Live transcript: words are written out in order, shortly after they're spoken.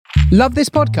Love this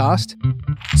podcast?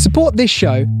 Support this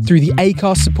show through the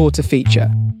Acast supporter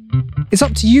feature. It's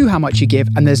up to you how much you give,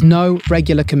 and there's no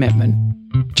regular commitment.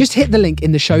 Just hit the link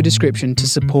in the show description to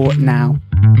support now.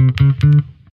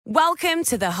 Welcome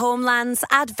to the Homelands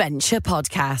Adventure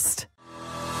Podcast.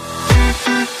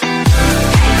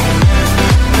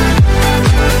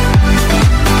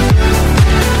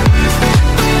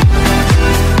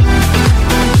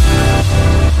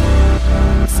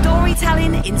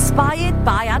 Storytelling inspired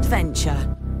by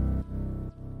adventure.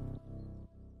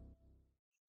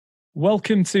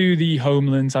 Welcome to the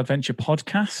Homelands Adventure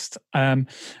Podcast.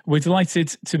 We're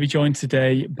delighted to be joined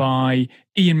today by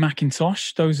Ian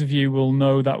McIntosh. Those of you will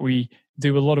know that we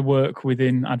do a lot of work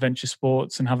within adventure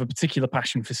sports and have a particular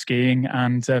passion for skiing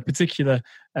and a particular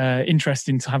interest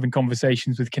in having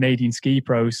conversations with Canadian ski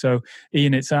pros. So,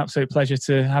 Ian, it's an absolute pleasure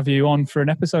to have you on for an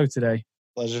episode today.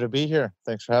 Pleasure to be here.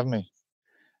 Thanks for having me.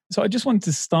 So I just wanted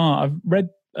to start. I've read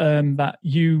that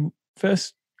you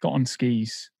first got on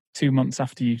skis 2 months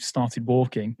after you started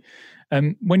walking.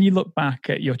 When you look back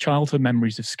at your childhood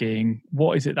memories of skiing,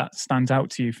 what is it that stands out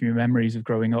to you from your memories of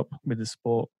growing up with the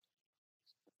sport?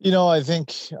 You know, I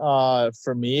think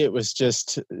for me, it was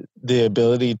just the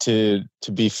ability to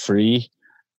be free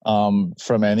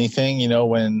from anything. You know,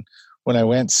 when I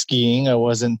went skiing, I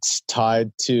wasn't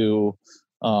tied to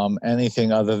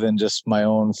anything other than just my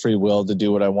own free will to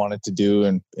do what I wanted to do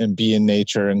and be in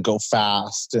nature and go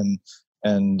fast and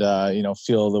you know,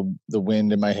 feel the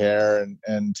wind in my hair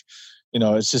and you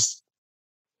know, it's just,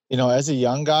 you know, as a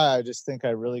young guy, I just think I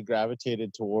really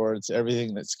gravitated towards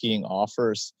everything that skiing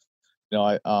offers. You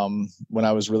know, when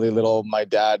I was really little, my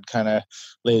dad kind of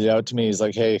laid it out to me. He's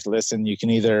like, hey, listen, you can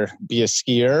either be a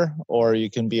skier or you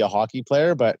can be a hockey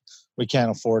player, but we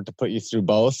can't afford to put you through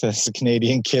both. As a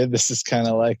Canadian kid, this is kind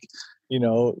of like, you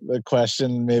know, the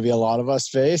question maybe a lot of us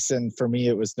face. And for me,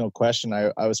 it was no question.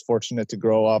 I was fortunate to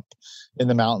grow up in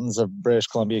the mountains of British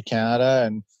Columbia,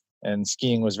 Canada, and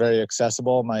skiing was very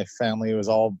accessible. My family was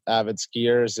all avid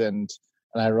skiers, and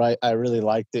I really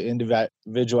liked the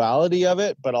individuality of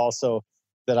it, but also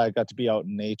that I got to be out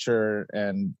in nature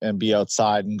and be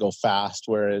outside and go fast.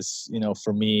 Whereas, you know,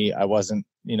 for me, I wasn't,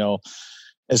 you know,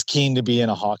 as keen to be in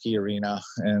a hockey arena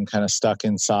and kind of stuck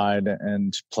inside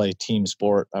and play team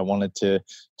sport. I wanted to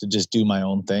just do my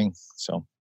own thing. So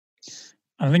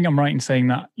I think I'm right in saying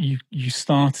that you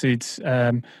started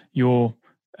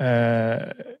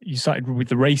you started with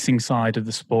the racing side of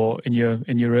the sport in your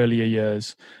earlier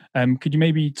years. Could you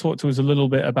maybe talk to us a little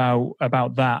bit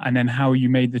about that, and then how you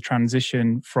made the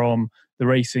transition from the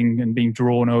racing and being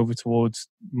drawn over towards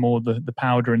more the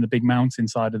powder and the big mountain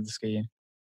side of the skiing?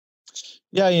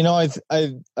 Yeah, you know,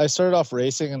 I started off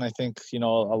racing, and I think, you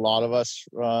know, a lot of us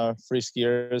free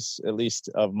skiers, at least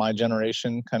of my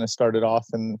generation, kind of started off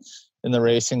in the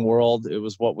racing world. It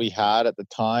was what we had at the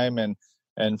time, and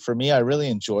for me, I really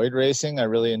enjoyed racing. I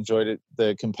really enjoyed it,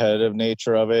 the competitive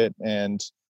nature of it, and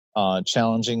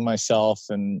challenging myself,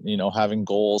 and, you know, having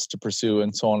goals to pursue,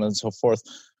 and so on and so forth.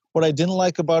 What I didn't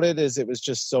like about it is it was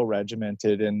just so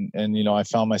regimented, and you know, I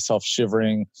found myself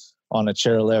shivering on a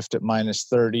chairlift at minus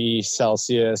 30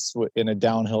 Celsius in a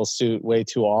downhill suit way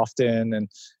too often.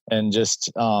 And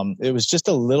just, it was just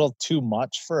a little too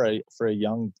much for a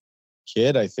young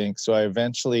kid, I think. So I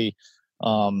eventually,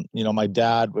 you know, my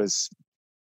dad was,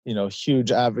 you know, huge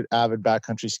avid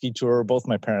backcountry ski tourer. Both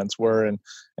my parents were,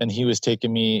 and he was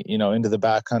taking me, you know, into the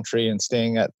backcountry and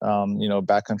staying at, you know,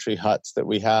 backcountry huts that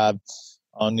we had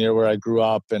near where I grew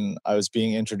up, and I was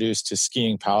being introduced to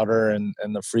skiing powder and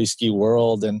the free ski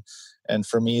world. And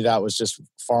for me, that was just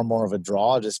far more of a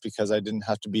draw, just because I didn't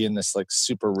have to be in this like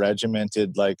super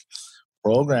regimented like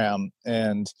program.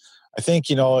 And I think,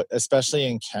 you know, especially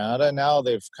in Canada now,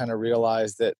 they've kind of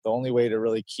realized that the only way to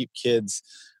really keep kids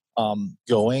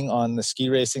going on the ski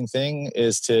racing thing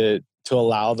is to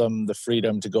allow them the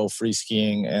freedom to go free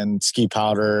skiing and ski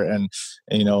powder and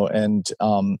you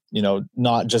know,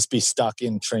 not just be stuck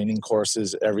in training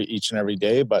courses each and every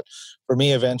day. But for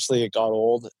me, eventually it got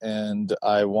old, and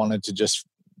I wanted to just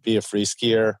be a free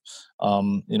skier.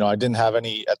 You know, I didn't have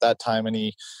any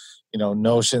you know,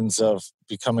 notions of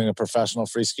becoming a professional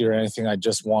free skier or anything. I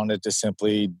just wanted to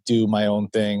simply do my own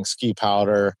thing, ski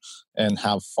powder, and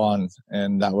have fun.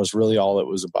 And that was really all it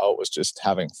was about, was just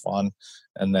having fun.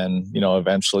 And then, you know,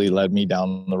 eventually led me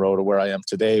down the road to where I am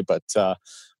today. But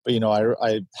you know,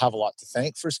 I have a lot to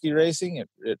thank for ski racing.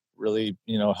 It really,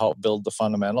 you know, helped build the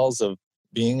fundamentals of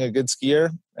being a good skier.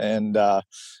 And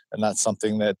that's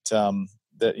something that,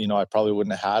 you know, I probably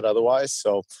wouldn't have had otherwise.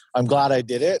 So I'm glad I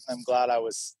did it. I'm glad I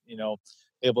was, you know,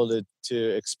 able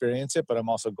to experience it, but I'm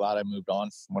also glad I moved on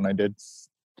when I did.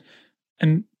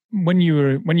 And when you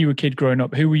were a kid growing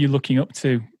up, who were you looking up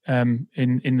to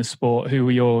in the sport? Who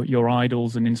were your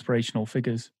idols and inspirational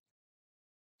figures?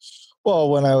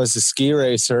 Well, when I was a ski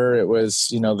racer, it was,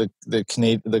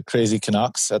 the crazy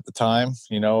Canucks at the time,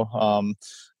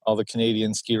 all the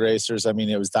Canadian ski racers. I mean,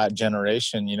 it was that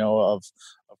generation, of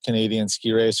Canadian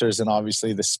ski racers, and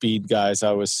obviously the speed guys.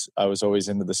 I was always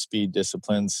into the speed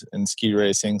disciplines in ski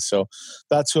racing. So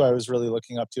that's who I was really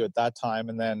looking up to at that time.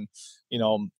 And then,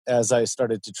 as I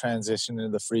started to transition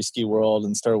into the free ski world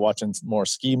and started watching more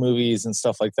ski movies and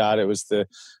stuff like that, it was the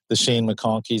Shane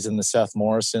McConkeys and the Seth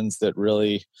Morrisons that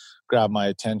really grabbed my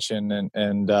attention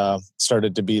and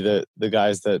started to be the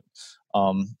guys that,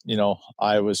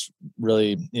 I was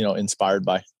really, inspired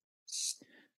by.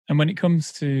 And when it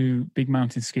comes to big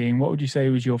mountain skiing, what would you say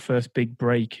was your first big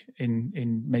break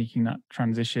in making that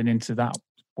transition into that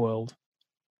world?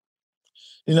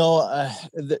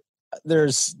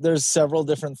 There's several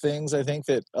different things I think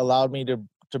that allowed me to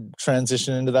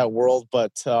transition into that world.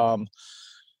 But,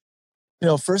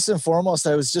 first and foremost,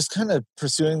 I was just kind of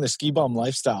pursuing the ski bum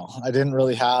lifestyle. I didn't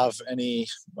really have any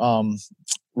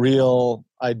real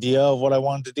idea of what I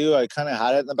wanted to do. I kind of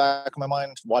had it in the back of my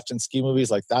mind, watching ski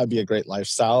movies, like that'd be a great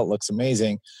lifestyle. It looks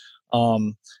amazing.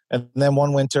 And then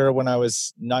one winter when I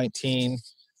was 19,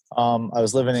 I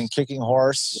was living in Kicking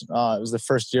Horse. It was the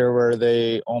first year where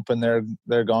they opened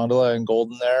their gondola in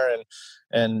Golden there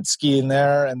and skiing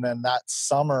there. And then that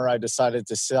summer I decided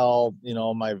to sell,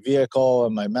 my vehicle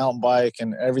and my mountain bike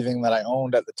and everything that I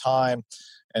owned at the time,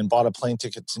 and bought a plane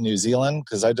ticket to New Zealand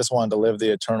because I just wanted to live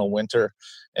the eternal winter.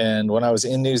 And when I was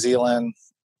in New Zealand,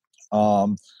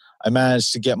 I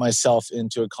managed to get myself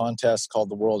into a contest called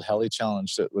the World Heli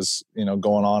Challenge that was,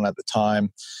 going on at the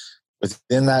time.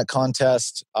 Within that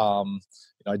contest,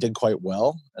 I did quite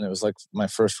well, and it was like my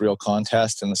first real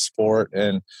contest in the sport.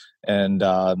 And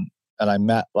I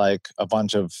met like a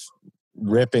bunch of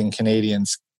ripping Canadian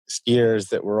skiers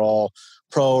that were all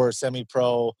pro or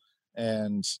semi-pro,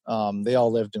 and they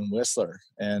all lived in Whistler.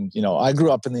 And I grew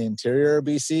up in the interior of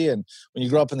BC, and when you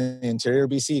grow up in the interior of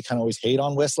BC, you kind of always hate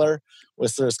on Whistler.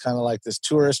 Whistler is kind of like this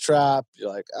tourist trap. You're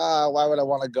like, why would I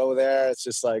want to go there? It's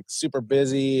just like super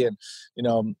busy, and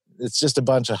it's just a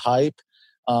bunch of hype.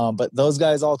 But those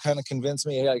guys all kind of convinced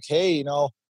me, like, hey,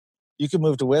 you could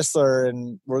move to Whistler,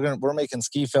 and we're making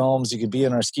ski films. You could be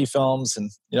in our ski films.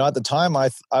 And at the time, I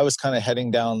was kind of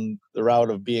heading down the route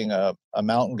of being a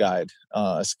mountain guide,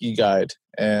 a ski guide.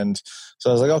 And so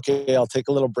I was like, okay, I'll take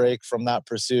a little break from that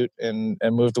pursuit and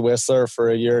move to Whistler for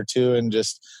a year or two and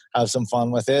just have some fun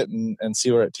with it and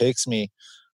see where it takes me.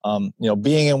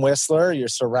 Being in Whistler, you're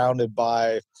surrounded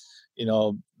by,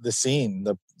 the scene.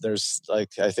 There's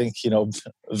like, I think,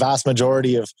 vast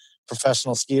majority of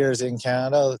professional skiers in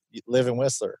Canada live in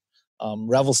Whistler.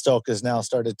 Revelstoke has now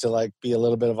started to like be a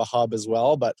little bit of a hub as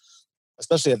well, but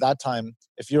especially at that time,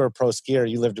 if you were a pro skier,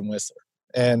 you lived in Whistler.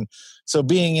 And so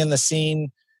being in the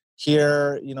scene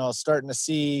here, starting to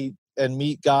see and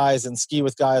meet guys and ski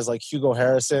with guys like Hugo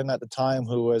Harrison at the time,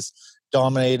 who was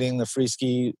dominating the free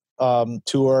ski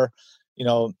tour,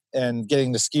 and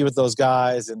getting to ski with those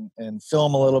guys and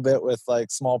film a little bit with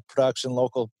like small production,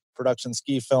 local production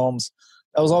ski films.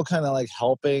 That was all kind of like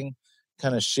helping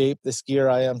kind of shape the skier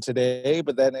I am today.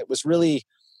 But then it was really,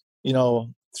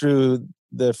 through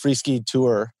the free ski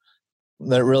tour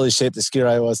that really shaped the skier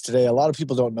I was today. A lot of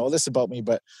people don't know this about me,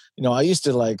 but, I used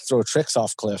to like throw tricks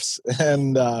off cliffs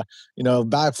and,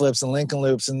 backflips and Lincoln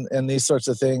loops and these sorts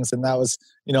of things. And that was,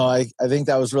 I think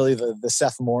that was really the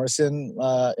Seth Morrison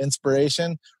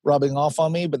inspiration rubbing off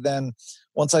on me. But then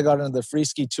once I got into the free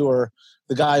ski tour,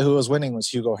 the guy who was winning was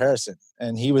Hugo Harrison,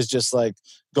 and he was just like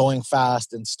going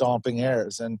fast and stomping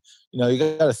airs. And, you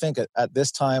got to think at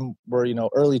this time where,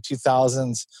 early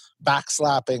 2000s,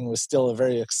 backslapping was still a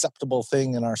very acceptable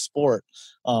thing in our sport,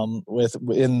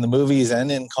 in the movies and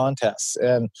in contests.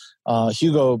 And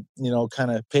Hugo,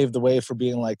 kind of paved the way for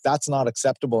being like, that's not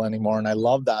acceptable anymore. And I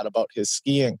love that about his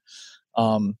skiing.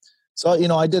 So,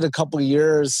 I did a couple of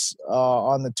years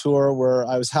on the tour where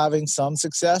I was having some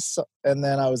success, and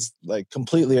then I was like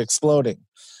completely exploding.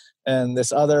 And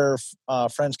this other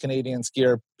French-Canadian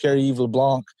skier, Pierre-Yves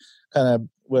Leblanc, kind of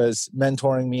was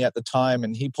mentoring me at the time,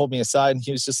 and he pulled me aside and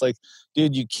he was just like,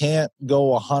 dude, you can't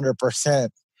go 100%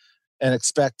 and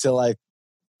expect to like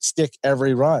stick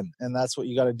every run. And that's what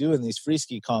you got to do in these free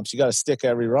ski comps. You got to stick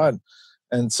every run.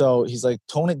 And so he's like,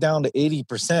 tone it down to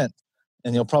 80%.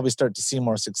 And you'll probably start to see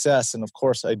more success. And of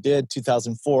course I did.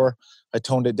 2004, I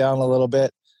toned it down a little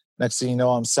bit. Next thing you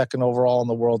know, I'm second overall on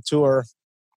the world tour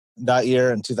that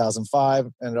year. In 2005,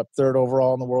 ended up third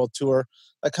overall on the world tour.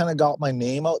 That kind of got my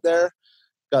name out there,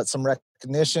 got some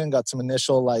recognition, got some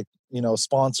initial like,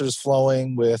 sponsors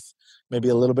flowing with maybe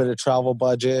a little bit of travel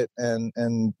budget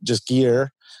and just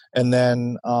gear. And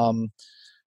then, I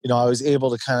was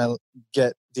able to kind of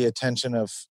get the attention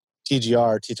of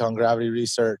TGR, Teton Gravity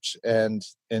Research. And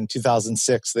in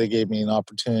 2006, they gave me an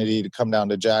opportunity to come down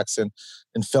to Jackson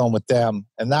and film with them.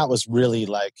 And that was really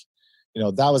like,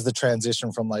 that was the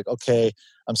transition from like, okay,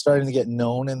 I'm starting to get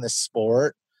known in this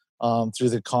sport through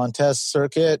the contest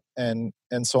circuit and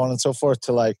so on and so forth,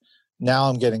 to like, now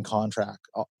I'm getting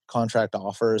contract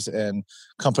offers and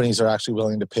companies are actually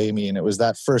willing to pay me. And it was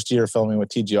that first year filming with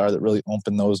TGR that really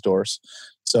opened those doors.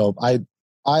 So I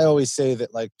always say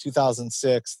that like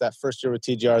 2006, that first year with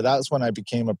TGR, that was when I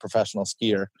became a professional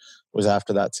skier, was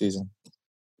after that season.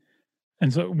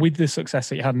 And so with the success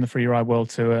that you had in the Free Ride World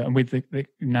Tour, and with the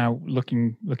now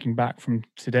looking back from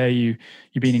today, you've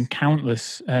been in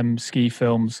countless ski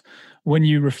films. When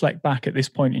you reflect back at this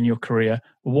point in your career,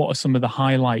 what are some of the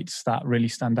highlights that really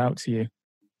stand out to you?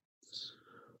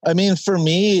 I mean, for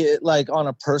me, like on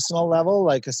a personal level,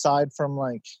 like aside from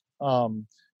like,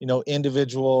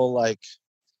 individual, like,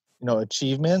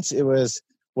 achievements, it was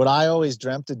what I always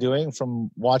dreamt of doing from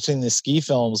watching the ski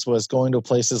films was going to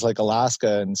places like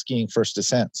Alaska and skiing first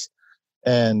descents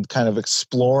and kind of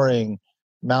exploring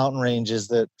mountain ranges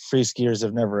that free skiers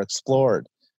have never explored.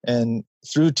 And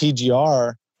through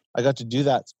TGR, I got to do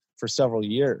that for several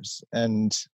years.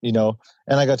 And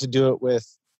I got to do it with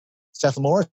Seth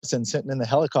Morrison sitting in the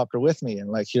helicopter with me. And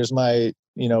like, here's my,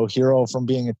 hero from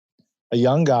being a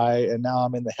young guy. And now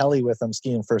I'm in the heli with him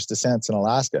skiing first descents in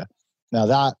Alaska. Now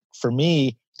that for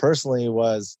me personally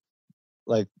was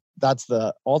like, that's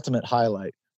the ultimate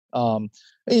highlight.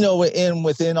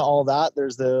 Within all that,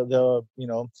 there's the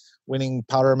winning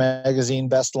Powder Magazine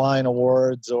Best Line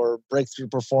Awards or Breakthrough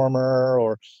Performer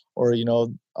or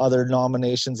other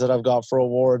nominations that I've got for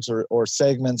awards or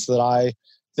segments that I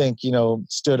think,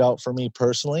 stood out for me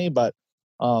personally. But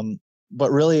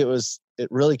really it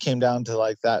really came down to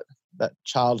like that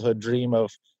childhood dream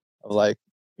of like,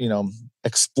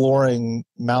 exploring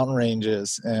mountain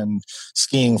ranges and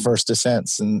skiing first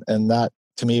descents. And that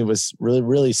to me was really,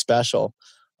 really special.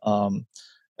 And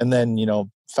then,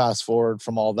 fast forward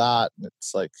from all that,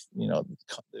 it's like, the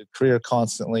career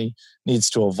constantly needs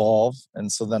to evolve.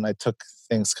 And so then I took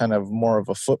things kind of more of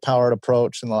a foot powered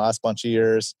approach in the last bunch of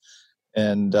years.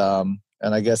 And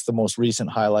I guess the most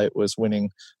recent highlight was winning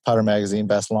Powder Magazine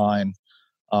Best Line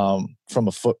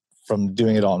from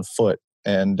doing it on foot.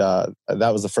 And that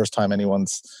was the first time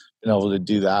anyone's been able to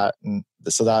do that. And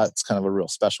so that's kind of a real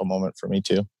special moment for me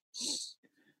too.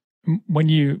 When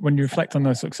you reflect on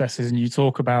those successes and you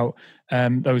talk about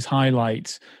those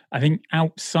highlights, I think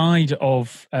outside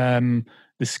of the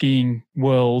skiing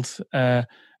world,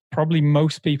 probably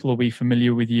most people will be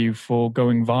familiar with you for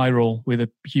going viral with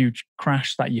a huge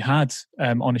crash that you had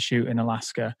on a shoot in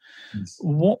Alaska. Yes.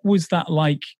 What was that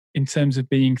like in terms of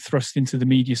being thrust into the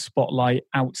media spotlight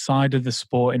outside of the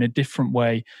sport in a different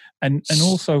way, and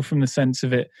also from the sense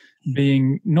of it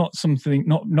being not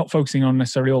focusing on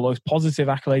necessarily all those positive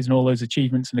accolades and all those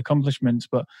achievements and accomplishments,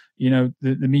 but the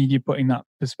media putting that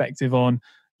perspective on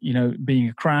being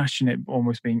a crash and it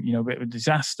almost being a bit of a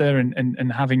disaster,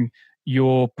 and having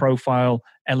your profile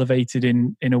elevated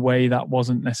in a way that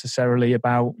wasn't necessarily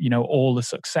about all the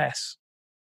success.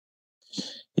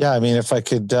 Yeah, I mean, if I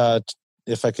could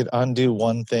undo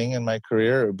one thing in my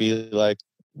career, it would be like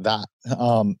that.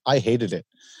 I hated it.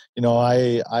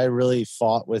 I really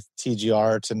fought with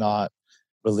TGR to not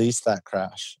release that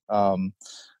crash.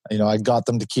 I got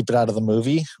them to keep it out of the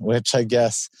movie, which I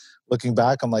guess looking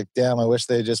back, I'm like, damn, I wish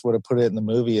they just would have put it in the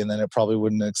movie and then it probably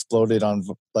wouldn't have exploded on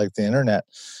like the internet.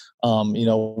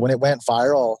 When it went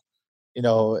viral,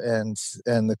 and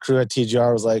the crew at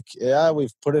TGR was like, yeah,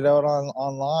 we've put it out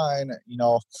online.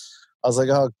 I was like,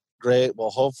 oh, great. Well,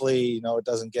 hopefully, it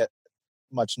doesn't get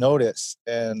much notice.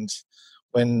 And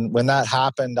when that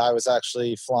happened, I was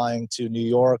actually flying to New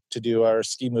York to do our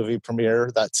ski movie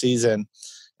premiere that season.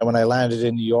 And when I landed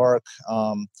in New York,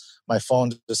 my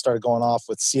phone just started going off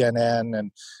with CNN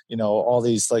and, all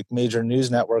these like major news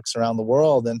networks around the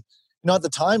world. And, at the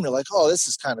time you're like, oh, this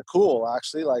is kind of cool.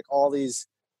 Actually, like all these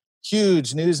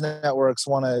huge news networks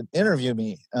want to interview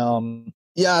me.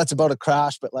 Yeah, it's about a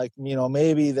crash, but like,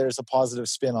 maybe there's a positive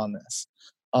spin on this.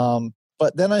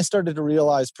 But then I started to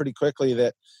realize pretty quickly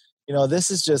that, this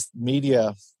is just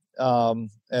media.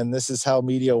 And this is how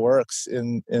media works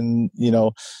in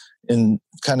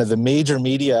kind of the major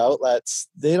media outlets.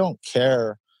 They don't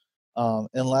care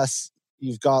unless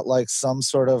you've got like some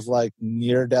sort of like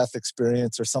near-death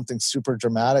experience or something super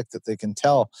dramatic that they can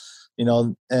tell,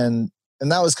 and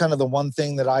that was kind of the one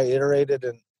thing that I iterated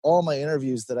in all my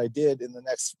interviews that I did in the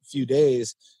next few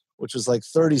days which was like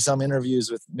 30 some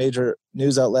interviews with major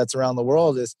news outlets around the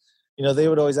world, is, you know, they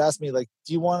would always ask me, like,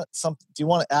 do you want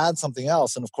to add something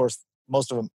else? And of course,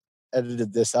 most of them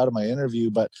edited this out of my interview,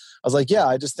 but I was like, yeah,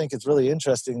 I just think it's really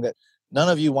interesting that none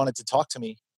of you wanted to talk to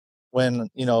me when,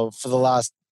 you know, for the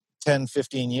last 10,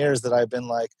 15 years that I've been,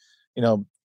 like, you know,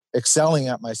 excelling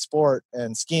at my sport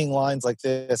and skiing lines like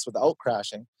this without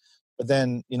crashing. But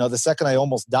then, you know, the second I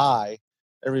almost die,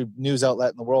 every news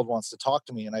outlet in the world wants to talk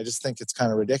to me. And I just think it's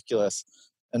kind of ridiculous.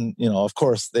 And, you know, of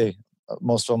course,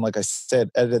 most of them, like I said,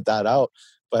 edited that out.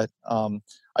 But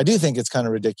I do think it's kind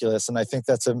of ridiculous. And I think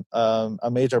that's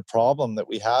a major problem that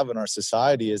we have in our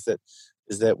society, is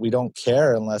that we don't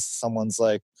care unless someone's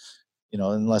like, you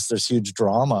know, unless there's huge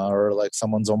drama or like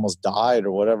someone's almost died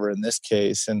or whatever in this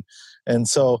case. And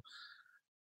so,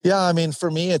 yeah, I mean,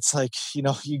 for me, it's like, you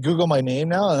know, you Google my name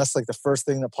now and that's like the first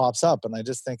thing that pops up. And I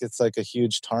just think it's like a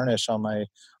huge tarnish on my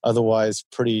otherwise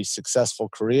pretty successful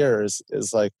career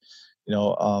is like, you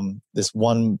know, this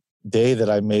one day that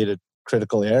I made a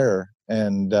critical error.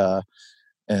 And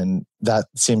that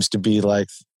seems to be like,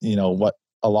 you know, what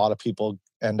a lot of people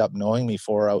end up knowing me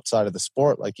for outside of the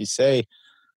sport, like you say.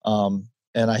 And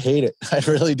I hate it. I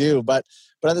really do. But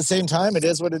at the same time, it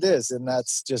is what it is. And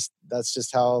that's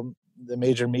just how the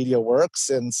major media works.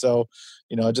 And so,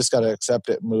 you know, I just got to accept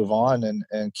it and move on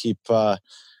and keep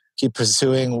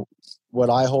pursuing what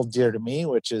I hold dear to me,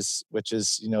 which is,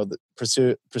 you know,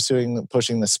 pushing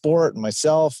the sport and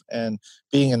myself and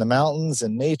being in the mountains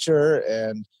and nature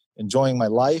and enjoying my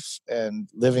life and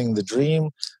living the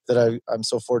dream that I'm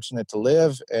so fortunate to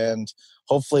live. And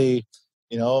hopefully,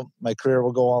 you know, my career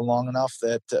will go on long enough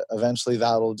that eventually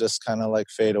that'll just kind of like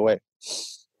fade away.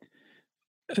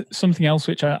 Something else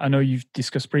which I know you've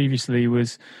discussed previously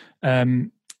was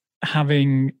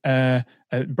having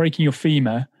breaking your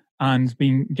femur and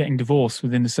getting divorced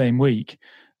within the same week.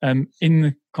 In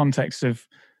the context of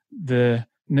the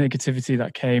negativity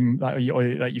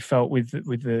that you felt with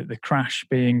the crash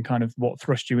being kind of what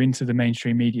thrust you into the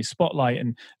mainstream media spotlight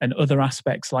and other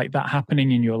aspects like that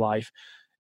happening in your life,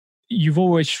 you've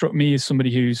always struck me as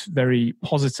somebody who's very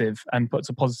positive and puts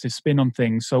a positive spin on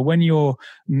things. So when you're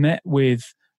met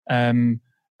with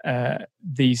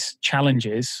these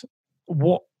challenges,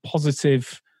 what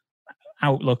positive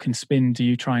outlook and spin do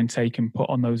you try and take and put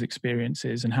on those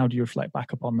experiences, and how do you reflect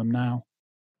back upon them now?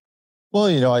 Well,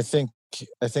 you know, I think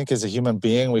as a human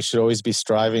being, we should always be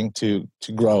striving to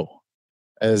grow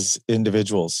as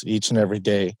individuals each and every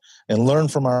day and learn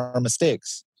from our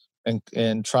mistakes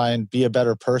and try and be a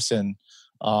better person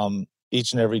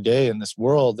each and every day in this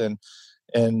world.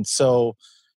 And so,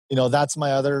 you know, that's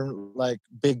my other like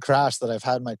big crash that I've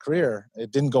had in my career. It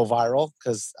didn't go viral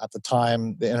because at the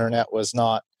time the internet was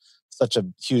not such a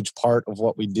huge part of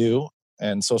what we do,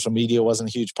 and social media wasn't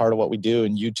a huge part of what we do,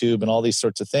 and YouTube and all these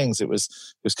sorts of things. It was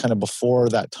kind of before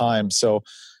that time. So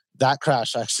that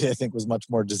crash actually, I think, was much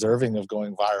more deserving of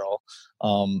going viral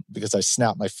because I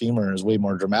snapped my femur and it was way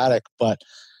more dramatic. But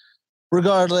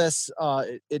regardless,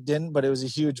 it didn't, but it was a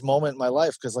huge moment in my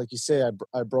life because, like you say,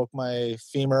 I broke my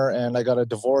femur and I got a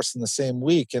divorce in the same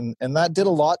week, and that did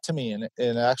a lot to me, and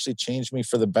it actually changed me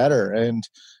for the better.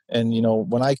 And you know,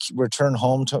 when I returned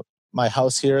home to my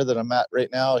house here that I'm at right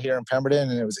now here in Pemberton,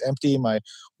 and it was empty, my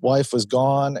wife was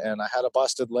gone, and I had a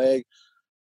busted leg,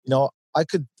 you know, I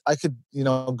could you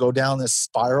know, go down this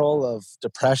spiral of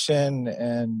depression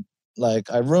and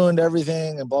like I ruined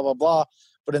everything and blah blah blah.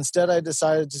 But instead, I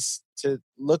decided to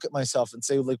look at myself and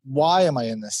say, like, why am I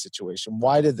in this situation?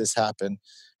 Why did this happen?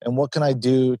 And what can I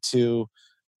do to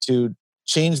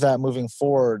change that moving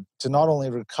forward, to not only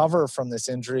recover from this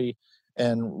injury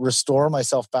and restore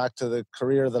myself back to the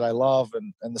career that I love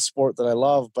and the sport that I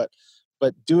love, but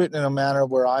do it in a manner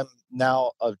where I'm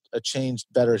now a changed,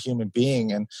 better human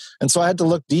being. And so I had to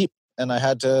look deep, and I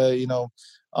had to, you know,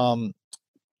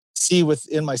 see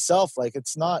within myself, like,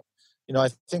 it's not, you know, I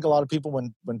think a lot of people,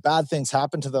 when bad things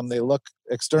happen to them, they look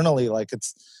externally like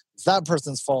it's that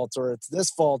person's fault or it's this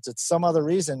fault, it's some other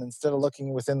reason, instead of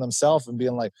looking within themselves and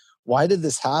being like, why did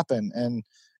this happen? And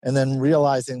then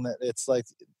realizing that it's like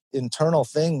internal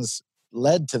things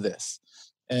led to this.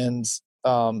 And,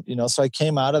 you know, so I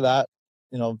came out of that,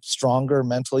 you know, stronger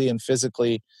mentally and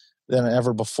physically than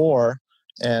ever before.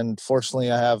 And fortunately,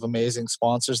 I have amazing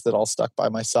sponsors that all stuck by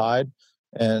my side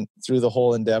and through the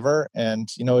whole endeavor. And,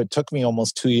 you know, it took me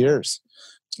almost 2 years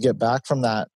to get back from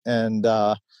that. And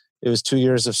it was 2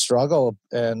 years of struggle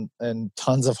and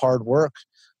tons of hard work.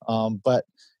 But,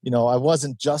 you know, I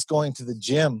wasn't just going to the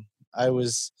gym. I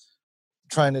was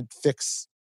trying to fix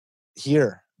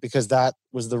here, because that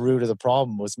was the root of the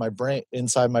problem, was my brain,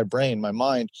 inside my brain, my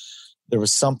mind. There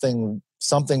was something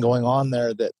going on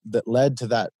there that led to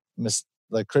that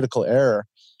like critical error,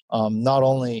 not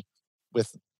only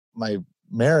with my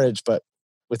marriage, but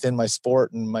within my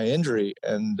sport and my injury.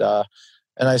 And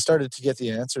I started to get the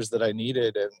answers that I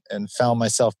needed, and found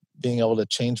myself being able to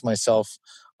change myself,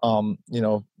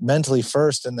 mentally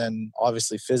first. And then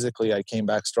obviously physically, I came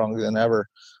back stronger than ever,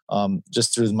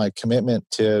 just through my commitment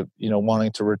to,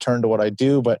 wanting to return to what I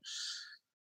do. But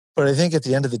I think at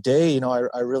the end of the day,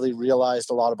 I really realized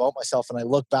a lot about myself, and I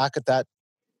look back at that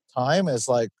time as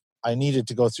like, I needed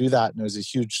to go through that. And it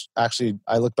was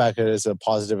I look back at it as a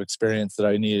positive experience that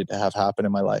I needed to have happen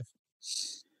in my life.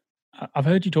 I've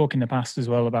heard you talk in the past as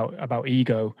well about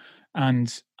ego,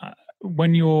 and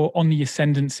when you're on the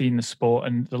ascendancy in the sport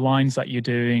and the lines that you're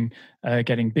doing,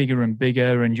 getting bigger and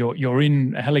bigger, and you're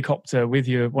in a helicopter with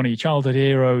one of your childhood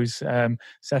heroes,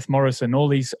 Seth Morrison, all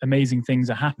these amazing things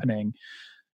are happening.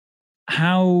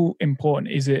 How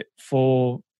important is it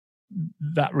for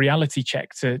that reality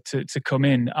check to come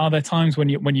in? Are there times when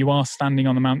you are standing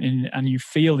on the mountain and you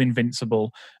feel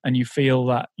invincible, and you feel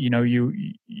that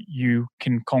you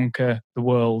can conquer the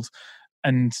world,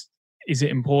 and is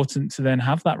it important to then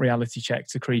have that reality check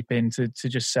to creep in to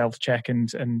just self-check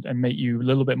and make you a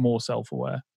little bit more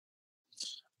self-aware?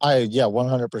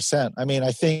 100%. I mean,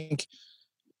 I think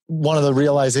one of the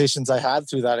realizations I had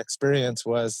through that experience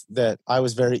was that I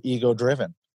was very ego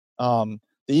driven. The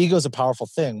ego is a powerful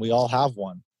thing. We all have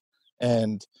one.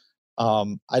 And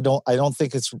I don't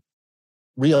think it's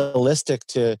realistic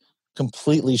to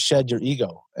completely shed your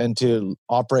ego and to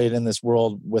operate in this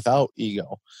world without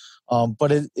ego.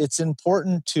 But it's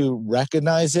important to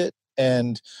recognize it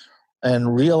and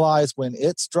realize when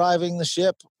it's driving the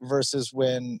ship versus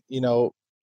when,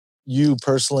 you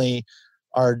personally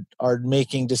are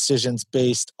making decisions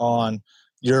based on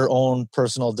your own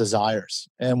personal desires.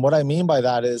 And what I mean by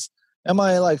that is, am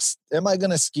I going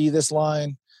to ski this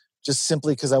line just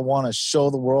simply because I want to show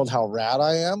the world how rad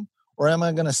I am? Or am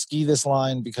I going to ski this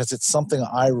line because it's something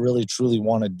I really, truly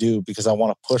want to do, because I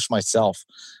want to push myself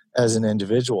as an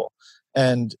individual?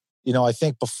 And, I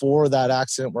think before that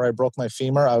accident where I broke my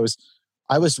femur, I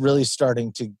was really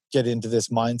starting to get into this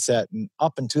mindset, and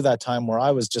up until that time where I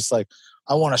was just like,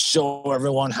 I want to show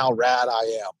everyone how rad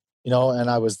I am. And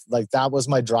I was like, that was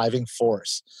my driving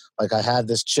force. Like, I had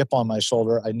this chip on my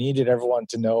shoulder. I needed everyone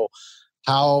to know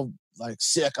how like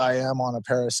sick I am on a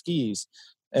pair of skis.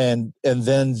 And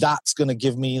then that's going to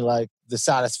give me like the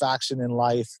satisfaction in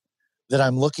life that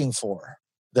I'm looking for,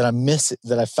 that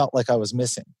I felt like I was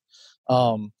missing.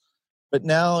 But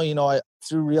now,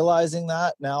 through realizing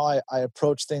that, now I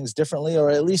approach things differently, or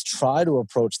at least try to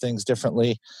approach things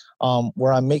differently,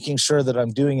 where I'm making sure that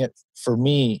I'm doing it for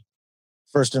me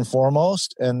first and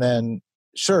foremost. And then,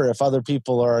 sure, if other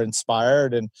people are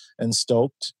inspired and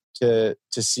stoked to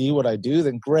see what I do,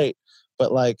 then great.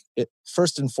 But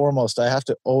first and foremost, I have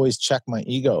to always check my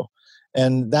ego.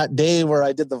 And that day where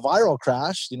I did the viral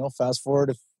crash, fast forward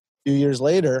a few years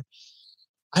later,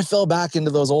 I fell back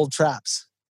into those old traps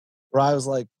where I was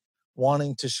like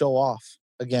wanting to show off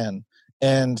again,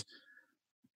 and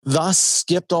thus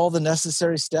skipped all the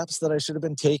necessary steps that I should have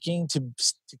been taking to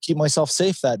keep myself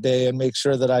safe that day and make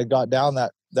sure that I got down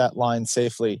that line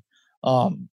safely.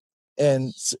 And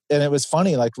it was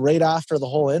funny, like right after the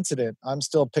whole incident, I'm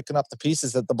still picking up the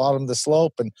pieces at the bottom of the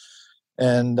slope,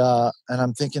 and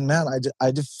I'm thinking, man,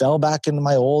 I just fell back into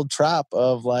my old trap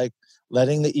of like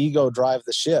letting the ego drive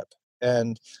the ship.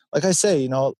 And like I say,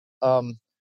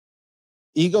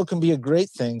 ego can be a great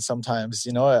thing sometimes.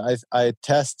 I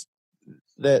test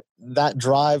that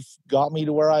drive got me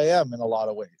to where I am in a lot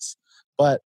of ways.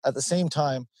 But at the same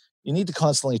time, you need to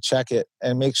constantly check it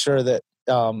and make sure that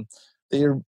that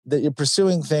you're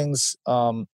pursuing things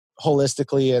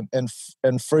holistically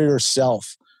and for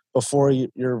yourself before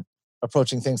you're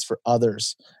approaching things for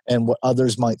others and what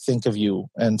others might think of you,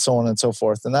 and so on and so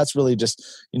forth. And that's really just,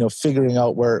 figuring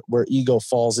out where ego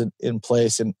falls in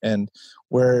place and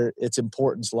where its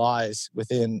importance lies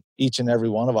within each and every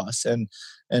one of us. And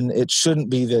it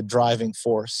shouldn't be the driving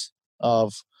force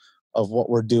of what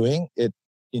we're doing.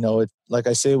 Like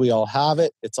I say, we all have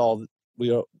it.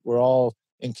 We're all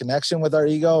in connection with our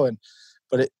ego,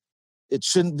 but it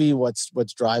shouldn't be what's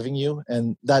driving you.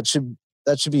 And that should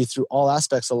be through all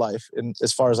aspects of life. And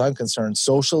as far as I'm concerned,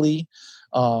 socially,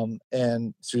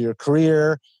 and through your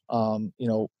career,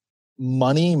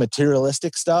 money,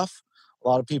 materialistic stuff. A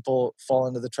lot of people fall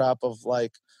into the trap of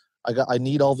like, I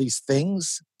need all these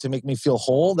things to make me feel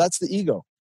whole. That's the ego,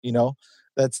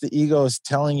 that's the ego is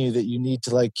telling you that you need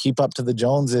to like keep up to the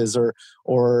Joneses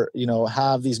or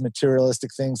have these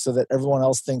materialistic things so that everyone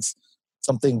else thinks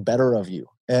something better of you.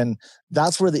 And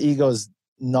that's where the ego is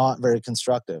not very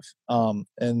constructive.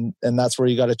 And that's where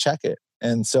you got to check it.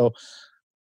 And so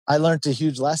I learned a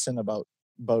huge lesson about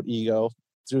ego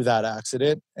through that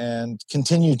accident, and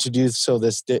continue to do so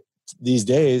these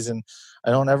days. And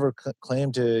I don't ever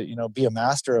claim to, be a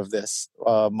master of this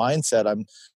mindset.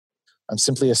 I'm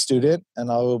simply a student,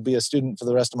 and I will be a student for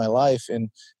the rest of my life in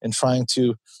trying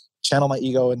to channel my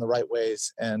ego in the right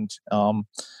ways, and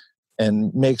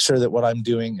make sure that what I'm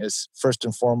doing is first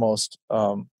and foremost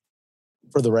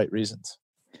for the right reasons.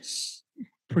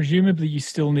 Presumably, you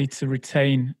still need to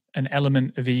retain an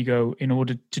element of ego in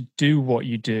order to do what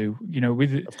you do.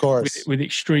 Of course, with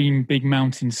extreme big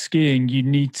mountain skiing, you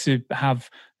need to have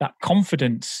that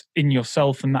confidence in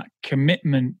yourself and that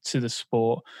commitment to the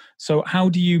sport. So how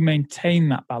do you maintain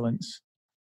that balance?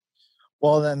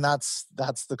 Well, then that's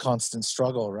the constant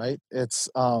struggle, right? It's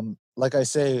like I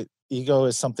say, ego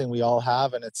is something we all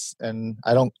have, and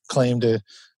I don't claim to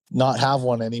not have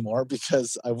one anymore,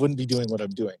 because I wouldn't be doing what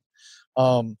I'm doing.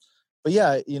 But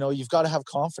yeah, you've got to have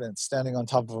confidence standing on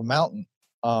top of a mountain.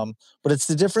 But it's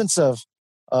the difference of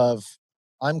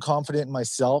I'm confident in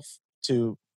myself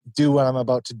to do what I'm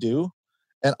about to do,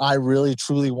 and I really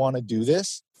truly want to do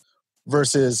this,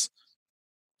 versus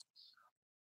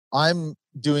I'm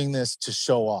doing this to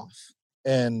show off,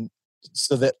 and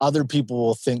so that other people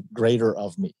will think greater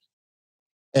of me.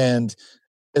 And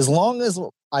as long as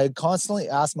I constantly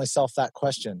ask myself that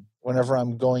question whenever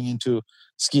I'm going into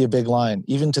ski a big line,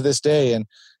 even to this day,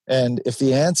 and if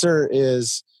the answer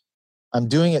is I'm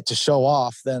doing it to show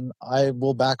off, then I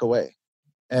will back away.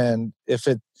 And if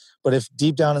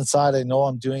deep down inside I know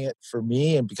I'm doing it for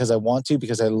me, and because I want to,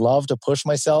 because I love to push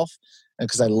myself, and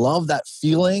because I love that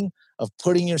feeling of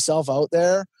putting yourself out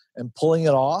there and pulling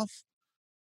it off,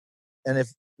 and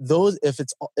if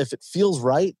it feels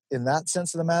right in that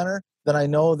sense of the matter, then I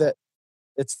know that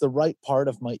it's the right part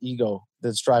of my ego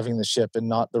that's driving the ship, and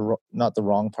not the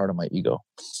wrong part of my ego.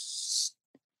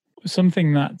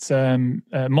 Something that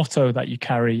motto that you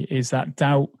carry is that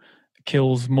doubt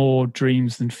kills more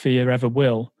dreams than fear ever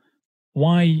will.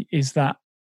 Why is that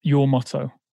your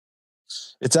motto?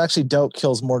 It's actually doubt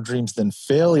kills more dreams than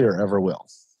failure ever will.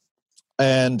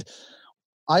 And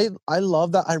I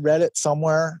love that. I read it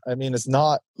somewhere. I mean, it's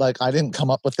not like I didn't come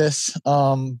up with this,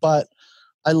 but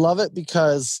I love it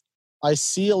because I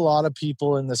see a lot of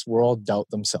people in this world doubt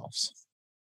themselves.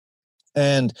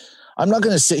 And I'm not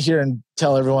going to sit here and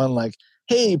tell everyone like,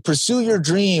 hey, pursue your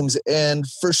dreams and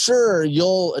for sure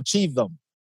you'll achieve them,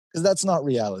 because that's not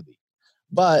reality.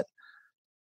 But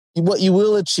what you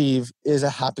will achieve is a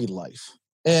happy life,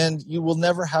 and you will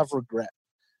never have regret.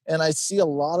 And I see a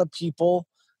lot of people,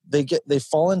 they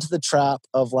fall into the trap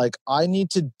of like, I need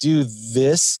to do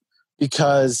this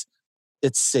because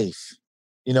it's safe.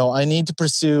 I need to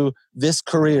pursue this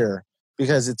career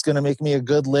because it's going to make me a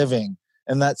good living,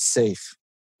 and that's safe,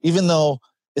 even though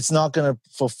it's not going to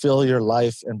fulfill your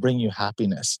life and bring you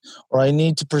happiness. Or I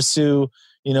need to pursue,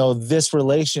 this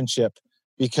relationship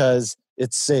because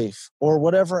it's safe, or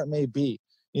whatever it may be,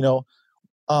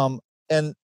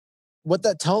 and what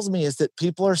that tells me is that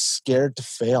people are scared to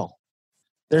fail.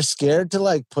 They're scared to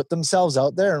like put themselves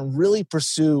out there and really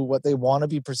pursue what they want to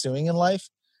be pursuing in life,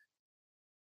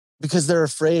 because they're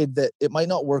afraid that it might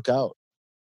not work out.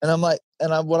 And I'm like,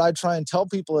 what I try and tell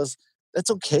people is that's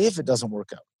okay if it doesn't work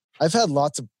out. I've had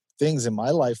lots of things in my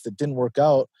life that didn't work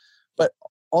out, but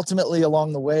ultimately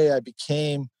along the way, I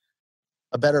became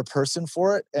a better person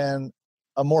for it, and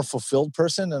a more fulfilled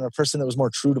person, and a person that was more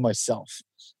true to myself,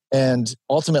 and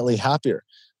ultimately happier.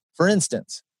 For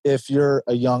instance, if you're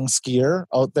a young skier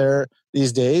out there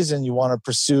these days and you want to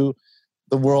pursue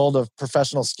the world of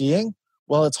professional skiing,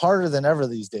 well, it's harder than ever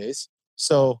these days.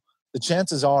 So the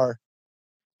chances are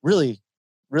really,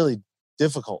 really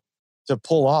difficult to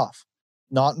pull off.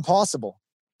 Not impossible.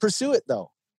 Pursue it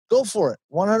though. Go for it.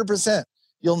 100%.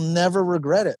 You'll never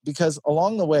regret it, because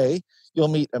along the way, you'll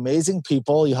meet amazing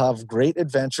people, you'll have great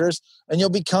adventures, and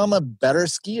you'll become a better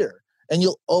skier. And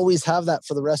you'll always have that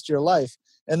for the rest of your life.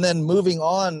 And then moving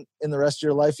on in the rest of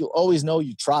your life, you'll always know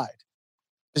you tried,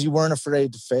 because you weren't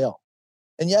afraid to fail.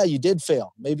 And yeah, you did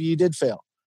fail. Maybe you did fail.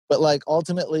 But like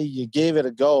ultimately you gave it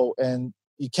a go, and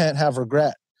you can't have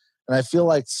regret. And I feel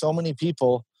like so many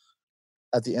people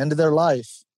at the end of their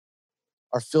life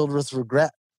are filled with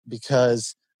regret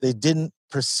because they didn't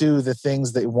pursue the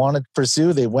things they wanted to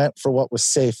pursue. They went for what was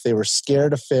safe. They were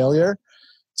scared of failure.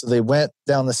 So they went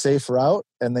down the safe route,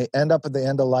 and they end up at the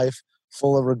end of life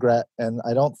full of regret. And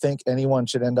I don't think anyone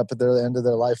should end up at the end of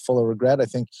their life full of regret. I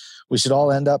think we should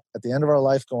all end up at the end of our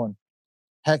life going,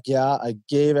 heck yeah,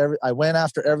 I went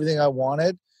after everything I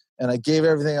wanted, and I gave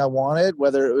everything I wanted,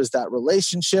 whether it was that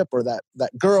relationship or that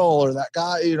girl or that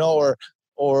guy,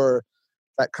 or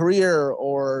that career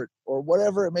or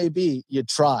whatever it may be, you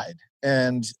tried,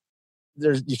 and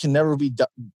you can never be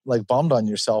like bummed on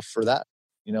yourself for that.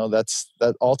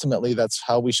 Ultimately that's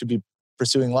how we should be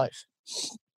pursuing life,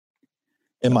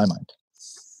 in my mind.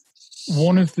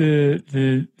 One of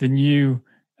the new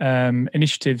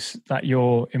initiatives that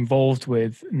you're involved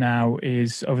with now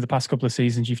is, over the past couple of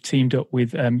seasons, you've teamed up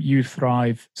with You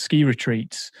Thrive ski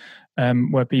retreats,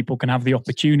 where people can have the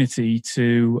opportunity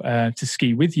to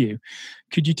ski with you.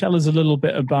 Could you tell us a little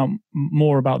bit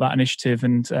more about that initiative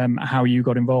and how you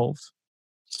got involved?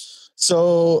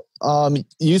 So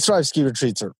You Thrive ski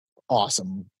retreats are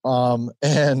awesome,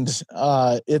 and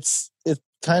it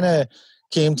kind of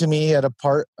came to me at a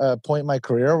point in my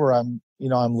career where I'm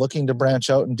looking to branch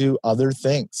out and do other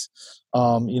things.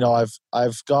 I've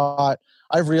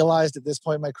realized at this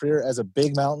point in my career as a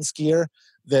big mountain skier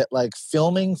that like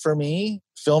filming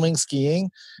skiing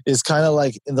is kind of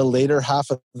like in the later half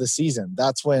of the season.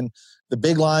 That's when the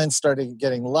big lines started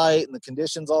getting light and the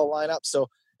conditions all line up. So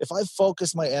if I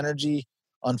focus my energy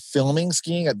on filming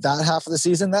skiing at that half of the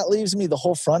season, that leaves me the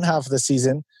whole front half of the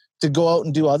season to go out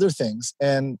and do other things.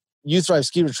 And You Thrive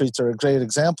ski retreats are a great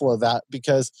example of that,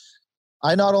 because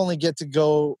I not only get to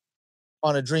go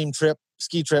on a dream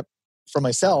ski trip for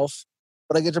myself,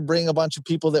 but I get to bring a bunch of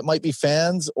people that might be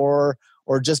fans or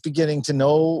just beginning to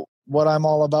know what I'm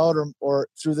all about or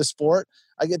through the sport.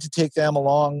 I get to take them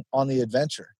along on the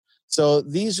adventure. So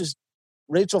these are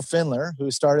Rachel Findler, who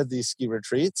started these ski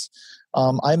retreats.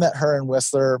 I met her in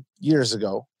Whistler years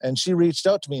ago, and she reached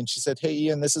out to me and she said, "Hey,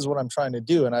 Ian, this is what I'm trying to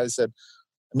do." And I said,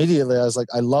 immediately, I was like,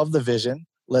 I love the vision.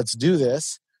 Let's do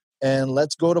this. And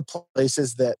let's go to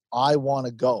places that I want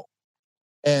to go.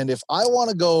 And if I want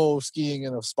to go skiing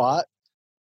in a spot,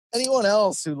 anyone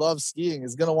else who loves skiing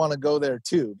is going to want to go there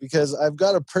too, because I've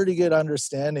got a pretty good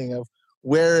understanding of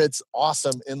where it's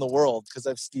awesome in the world, because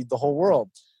I've skied the whole world.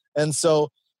 And so,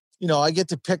 I get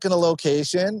to pick in a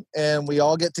location and we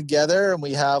all get together and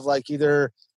we have like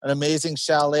either an amazing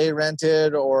chalet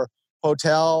rented or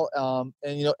hotel.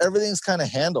 And everything's kind of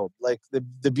handled. Like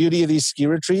the beauty of these ski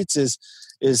retreats is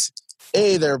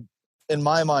they're, in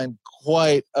my mind,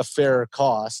 quite a fair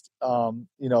cost,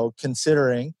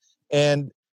 considering,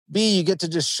 and B, you get to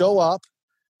just show up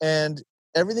and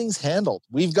everything's handled.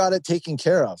 We've got it taken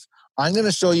care of. I'm going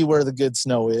to show you where the good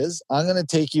snow is. I'm going to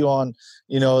take you on,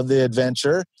 the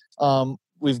adventure.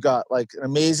 We've got like an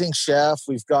amazing chef.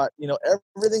 We've got,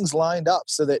 everything's lined up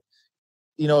so that,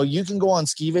 you can go on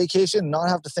ski vacation, not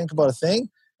have to think about a thing.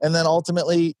 And then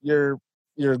ultimately your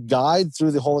guide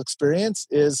through the whole experience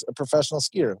is a professional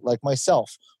skier like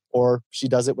myself, or she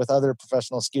does it with other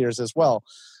professional skiers as well.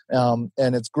 And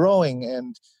it's growing.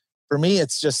 And for me,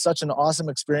 it's just such an awesome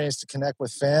experience to connect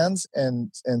with fans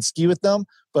and ski with them,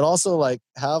 but also like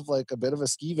have like a bit of a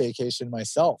ski vacation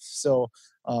myself. So,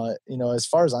 as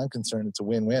far as I'm concerned, it's a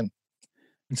win-win.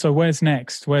 And so where's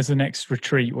next? Where's the next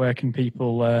retreat? Where can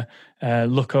people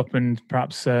look up and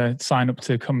perhaps sign up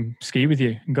to come ski with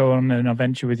you and go on an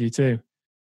adventure with you too?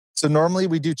 So normally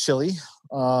we do Chile.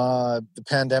 The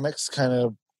pandemic's kind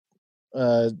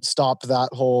of stopped that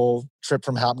whole trip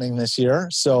from happening this year.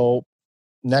 So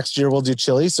next year we'll do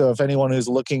Chile. So if anyone who's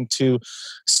looking to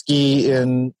ski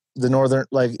in the northern,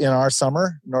 like in our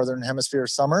northern hemisphere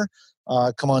summer,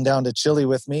 come on down to Chile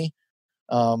with me.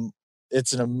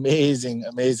 It's an amazing,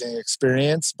 amazing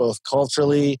experience, both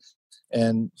culturally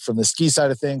and from the ski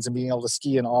side of things, and being able to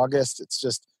ski in August. It's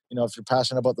just, if you're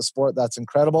passionate about the sport, that's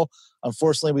incredible.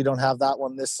 Unfortunately, we don't have that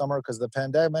one this summer because of the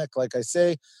pandemic, like I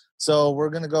say. So we're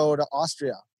going to go to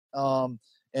Austria.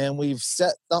 And we've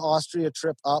set the Austria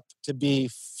trip up to be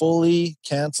fully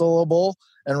cancelable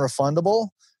and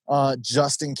refundable,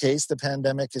 just in case the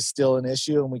pandemic is still an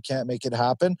issue and we can't make it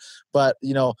happen. But,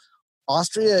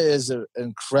 Austria is an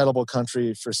incredible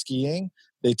country for skiing.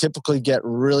 They typically get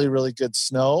really, really good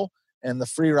snow, and the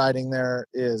free riding there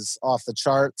is off the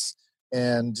charts.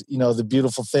 And, the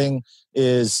beautiful thing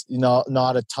is,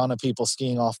 not a ton of people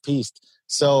skiing off piste.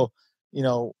 So,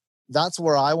 that's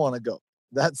where I want to go.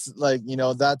 That's like,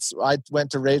 I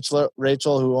went to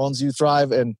Rachel, who owns You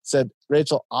Thrive, and said,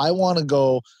 Rachel, I want to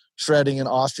go shredding in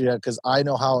Austria because I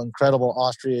know how incredible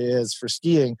Austria is for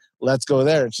skiing. Let's go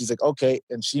there. And she's like, okay.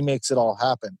 And she makes it all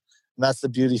happen. And that's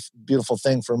the beautiful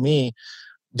thing for me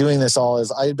doing this all,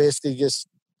 is I basically just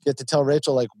get to tell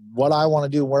Rachel like what I want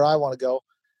to do, where I want to go.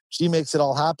 She makes it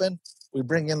all happen. We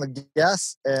bring in the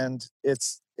guests, and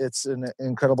it's an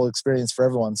incredible experience for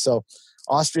everyone. So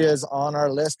Austria is on our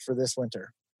list for this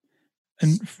winter.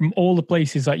 And from all the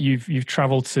places that you've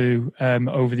traveled to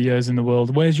over the years in the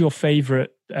world, where's your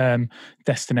favorite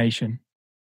destination?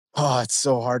 Oh, it's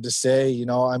so hard to say.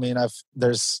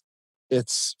 There's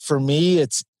it's for me,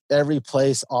 it's every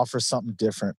place offers something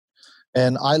different.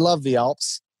 And I love the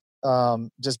Alps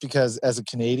just because as a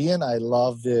Canadian, I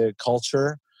love the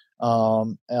culture,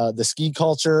 the ski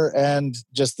culture, and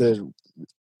just the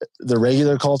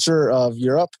regular culture of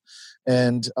Europe.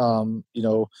 And,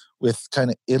 with kind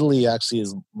of Italy actually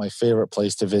is my favorite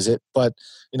place to visit. But,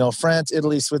 France,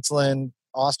 Italy, Switzerland,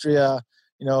 Austria,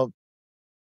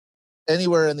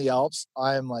 anywhere in the Alps,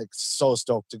 I'm like so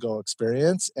stoked to go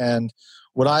experience. And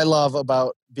what I love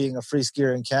about being a free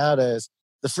skier in Canada is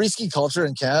the free ski culture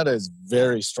in Canada is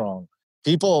very strong.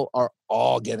 People are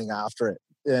all getting after it.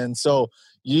 And so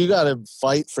you got to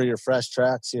fight for your fresh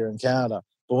tracks here in Canada.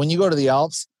 But when you go to the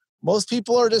Alps, most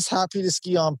people are just happy to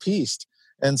ski on piste.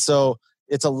 And so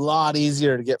it's a lot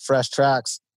easier to get fresh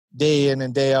tracks day in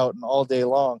and day out and all day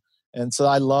long. And so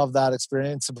I love that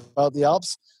experience about the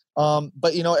Alps.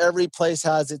 But, every place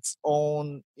has its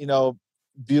own,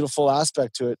 beautiful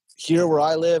aspect to it. Here where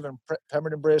I live in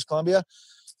Pemberton, British Columbia,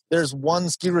 there's one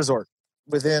ski resort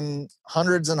within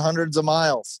hundreds and hundreds of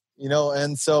miles,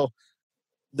 and so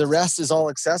the rest is all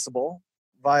accessible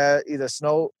via either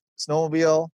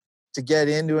snowmobile to get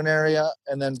into an area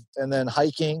and then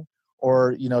hiking,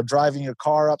 or, driving your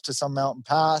car up to some mountain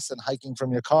pass and hiking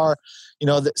from your car,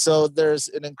 so there's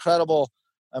an incredible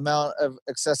amount of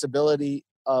accessibility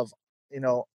of,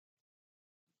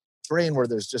 terrain where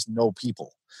there's just no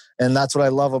people. And that's what I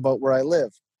love about where I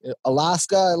live.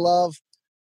 Alaska, I love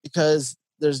because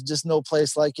there's just no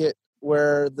place like it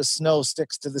where the snow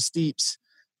sticks to the steeps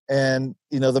and,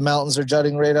 the mountains are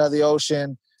jutting right out of the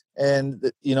ocean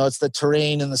and, it's the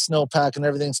terrain and the snowpack and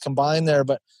everything's combined there.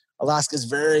 But Alaska is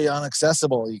very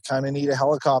inaccessible. You kind of need a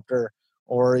helicopter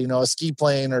or, a ski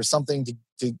plane or something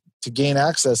to gain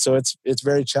access. So it's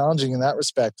very challenging in that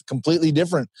respect, completely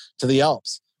different to the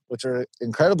Alps, which are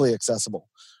incredibly accessible.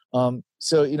 And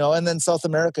then South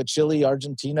America, Chile,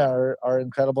 Argentina are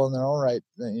incredible in their own right.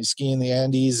 You ski in the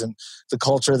Andes and the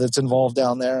culture that's involved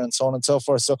down there and so on and so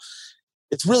forth. So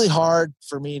it's really hard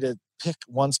for me to pick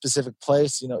one specific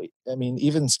place,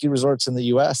 even ski resorts in the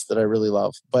US that I really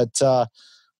love. But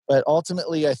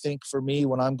ultimately, I think for me,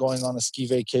 when I'm going on a ski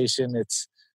vacation, it's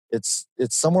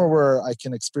somewhere where I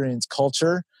can experience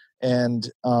culture and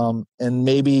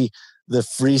maybe the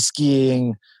free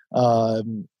skiing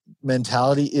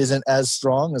mentality isn't as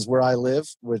strong as where I live,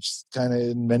 which kind of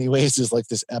in many ways is like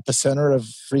this epicenter of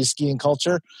free skiing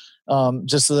culture.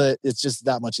 Just so that it's just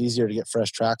that much easier to get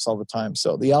fresh tracks all the time.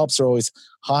 So the Alps are always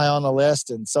high on the list,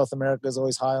 and South America is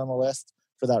always high on the list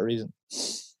for that reason.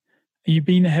 You've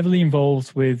been heavily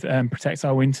involved with Protect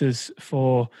Our Winters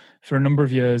for a number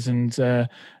of years, and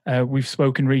we've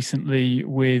spoken recently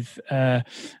with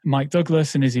Mike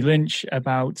Douglas and Izzy Lynch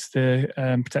about the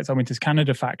Protect Our Winters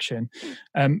Canada faction.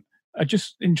 I'm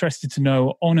just interested to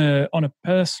know, on a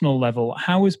personal level,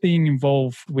 how has being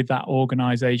involved with that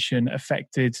organisation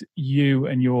affected you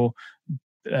and your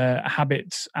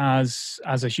habits as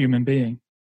a human being?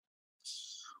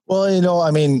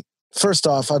 Well, first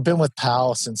off, I've been with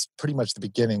POW since pretty much the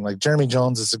beginning. Like Jeremy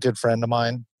Jones is a good friend of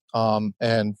mine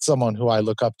and someone who I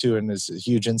look up to and is a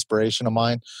huge inspiration of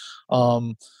mine.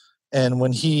 And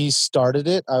when he started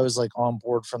it, I was like on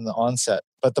board from the onset.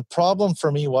 But the problem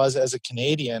for me was, as a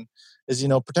Canadian, is,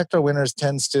 Protect Our Winters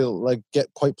tends to like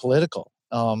get quite political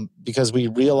because we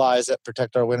realize at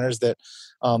Protect Our Winters that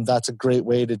that's a great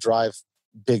way to drive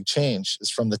big change is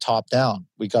from the top down.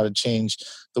 We got to change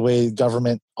the way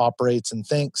government operates and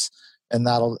thinks, and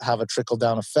that'll have a trickle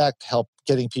down effect, help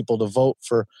getting people to vote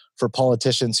for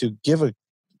politicians who give a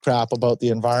crap about the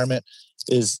environment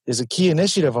is a key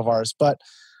initiative of ours. But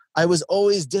I was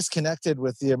always disconnected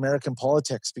with the American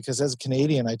politics because as a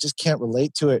Canadian, I just can't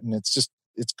relate to it. And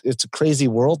it's a crazy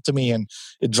world to me, and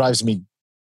it drives me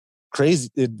crazy.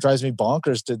 It drives me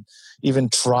bonkers to even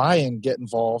try and get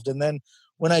involved. And then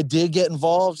when I did get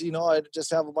involved, I'd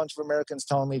just have a bunch of Americans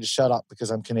telling me to shut up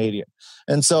because I'm Canadian.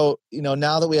 And so,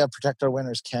 now that we have Protect Our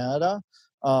Winters Canada,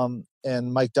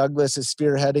 and Mike Douglas is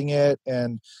spearheading it,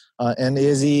 and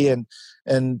Izzy,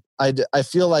 and I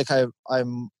feel like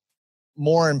I'm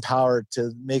more empowered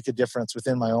to make a difference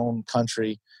within my own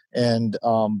country, and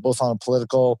both on a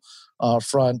political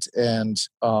front and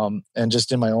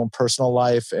just in my own personal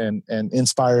life, and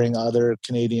inspiring other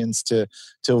Canadians to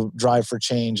drive for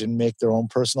change and make their own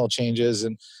personal changes,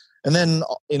 and then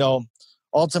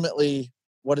ultimately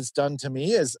what it's done to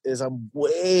me is I'm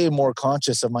way more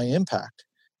conscious of my impact.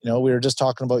 We were just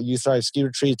talking about Youth Thrive ski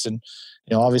retreats, and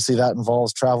obviously that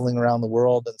involves traveling around the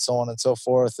world and so on and so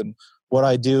forth. And what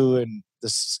I do in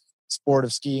this sport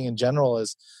of skiing in general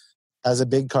has a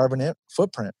big carbon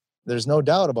footprint. There's no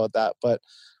doubt about that. But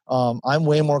I'm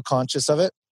way more conscious of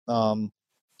it.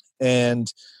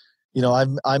 And,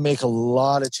 I make a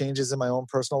lot of changes in my own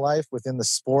personal life. Within the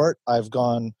sport, I've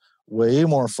gone way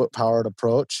more foot-powered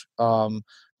approach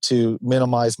to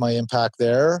minimize my impact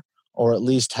there, or at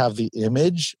least have the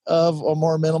image of a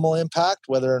more minimal impact.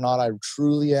 Whether or not I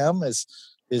truly am is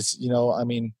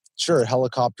sure,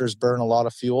 helicopters burn a lot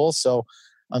of fuel, so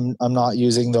I'm not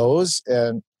using those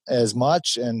and as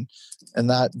much, and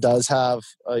that does have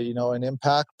an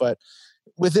impact. But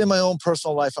within my own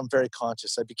personal life, I'm very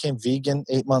conscious. I became vegan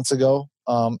 8 months ago,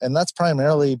 and that's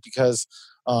primarily because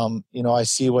I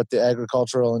see what the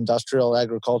industrial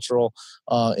agricultural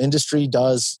industry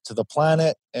does to the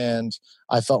planet, and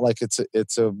I felt like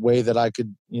it's a way that I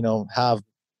could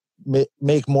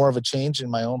make more of a change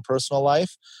in my own personal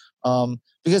life,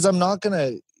 because I'm not going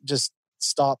to just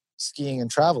stop skiing and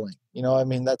traveling.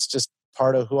 That's just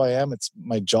part of who I am. It's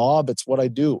my job. It's what I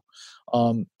do.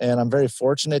 And I'm very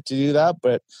fortunate to do that,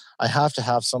 but I have to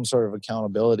have some sort of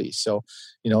accountability. So,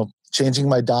 changing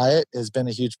my diet has been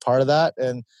a huge part of that.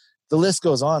 And the list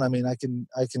goes on. I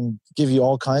can give you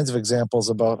all kinds of examples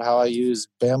about how I use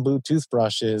bamboo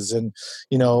toothbrushes and,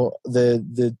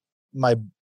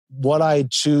 what I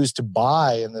choose to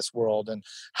buy in this world, and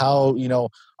how,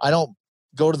 I don't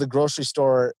go to the grocery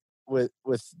store with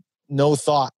no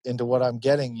thought into what I'm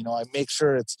getting. I make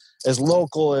sure it's as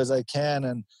local as I can.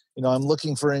 And, I'm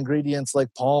looking for ingredients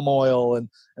like palm oil and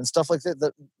stuff like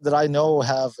that I know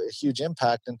have a huge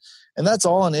impact. And that's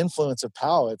all an influence of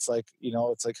POW. It's like,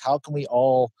 how can we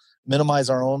all minimize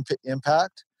our own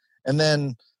impact? And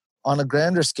then on a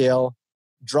grander scale,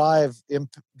 drive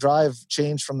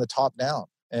change from the top down.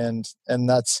 And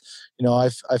that's,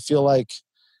 I feel like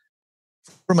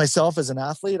for myself as an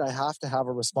athlete, I have to have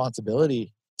a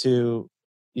responsibility to,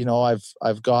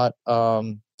 I've got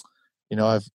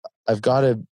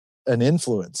an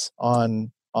influence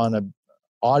on an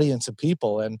audience of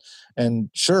people, and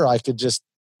sure, I could just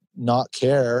not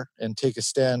care and take a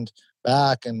stand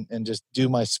back and just do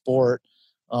my sport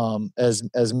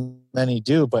as many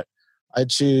do. But I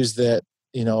choose that,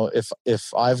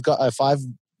 if I've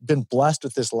been blessed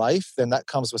with this life, then that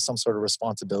comes with some sort of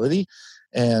responsibility.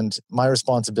 And my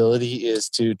responsibility is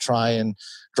to try and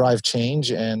drive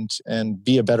change and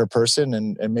be a better person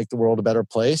and make the world a better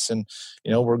place. And,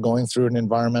 we're going through an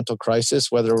environmental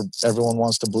crisis, whether everyone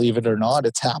wants to believe it or not.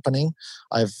 It's happening.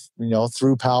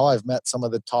 Through POW, I've met some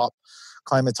of the top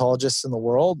climatologists in the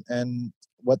world, and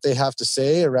what they have to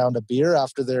say around a beer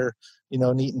after their,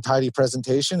 neat and tidy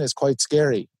presentation is quite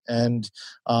scary. And,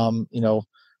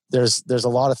 there's a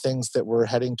lot of things that we're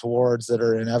heading towards that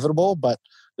are inevitable, but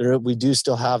we do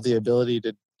still have the ability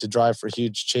to drive for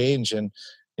huge change. And,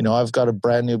 I've got a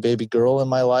brand new baby girl in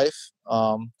my life.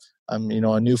 I'm,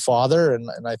 a new father, and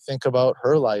I think about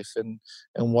her life and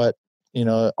what,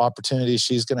 opportunities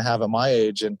she's going to have at my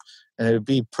age. And it would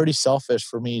be pretty selfish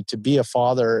for me to be a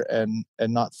father and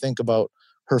not think about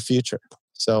her future.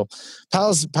 So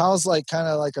POW's like kind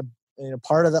of like a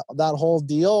part of that whole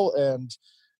deal, and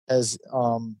has,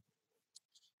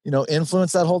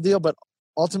 influenced that whole deal. But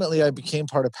ultimately I became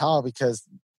part of POW because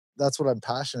that's what I'm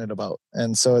passionate about.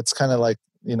 And so it's kind of like,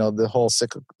 the whole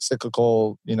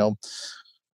cyclical,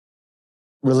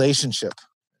 relationship.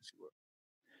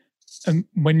 And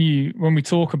when we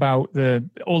talk about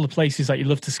all the places that you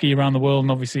love to ski around the world,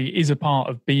 and obviously it is a part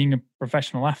of being a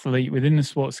professional athlete within the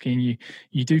sport skiing,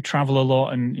 you do travel a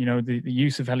lot, and the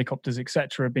use of helicopters,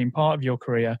 etc., being part of your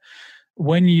career.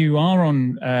 When you are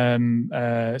on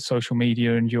social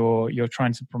media and you're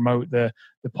trying to promote the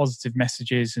positive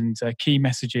messages and key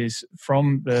messages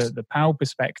from the POW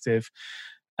perspective,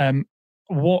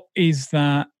 what is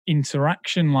that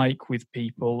interaction like with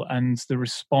people, and the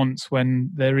response when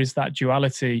there is that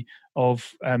duality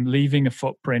of leaving a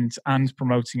footprint and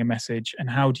promoting a message? And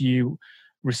how do you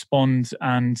respond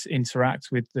and interact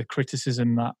with the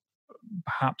criticism that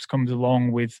perhaps comes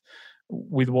along with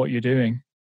what you're doing?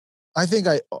 I think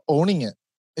owning it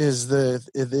is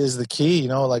the key.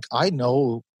 Like, I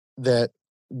know that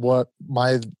what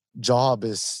my job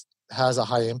has a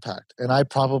high impact, and I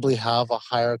probably have a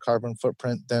higher carbon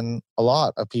footprint than a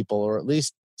lot of people, or at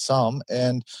least some.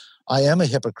 And I am a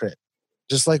hypocrite,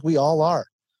 just like we all are.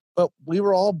 But we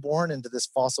were all born into this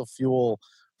fossil fuel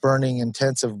burning,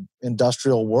 intensive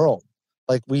industrial world.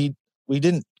 Like, we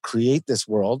didn't create this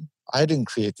world. I didn't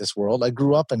create this world. I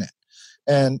grew up in it.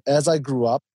 And as I grew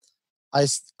up,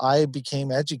 I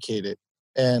became educated,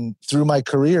 and through my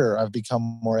career, I've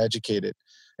become more educated.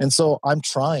 And so I'm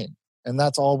trying, and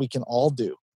that's all we can all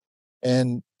do.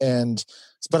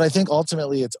 But I think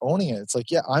ultimately it's owning it. It's like,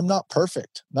 yeah, I'm not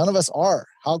perfect. None of us are.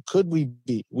 How could we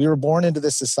be? We were born into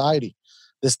this society,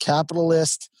 this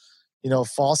capitalist,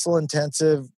 fossil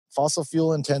intensive, fossil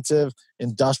fuel intensive,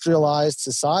 industrialized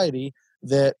society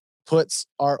that puts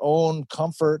our own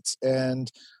comforts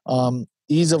and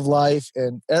ease of life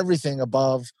and everything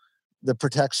above the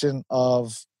protection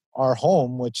of our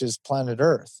home, which is planet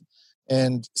Earth.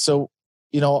 And so,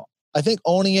 I think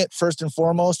owning it first and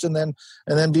foremost, and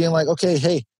then being like, okay,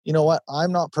 hey, you know what?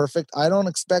 I'm not perfect. I don't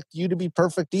expect you to be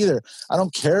perfect either. I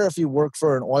don't care if you work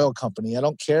for an oil company. I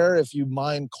don't care if you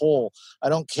mine coal. I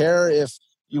don't care if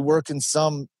you work in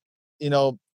some,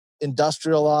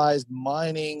 industrialized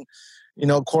mining,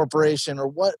 corporation, or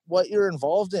what you're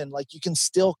involved in. Like, you can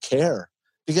still care,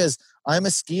 because I'm a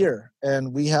skier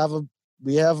and we have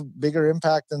bigger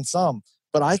impact than some,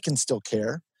 but I can still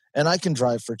care and I can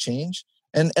drive for change,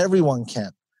 and everyone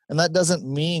can. And that doesn't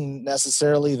mean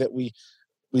necessarily that we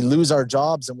lose our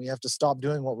jobs and we have to stop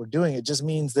doing what we're doing. It just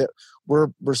means that we're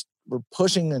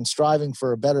pushing and striving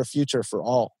for a better future for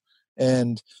all.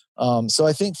 And so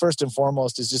I think first and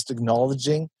foremost is just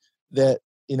acknowledging that,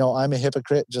 I'm a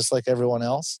hypocrite just like everyone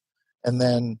else. And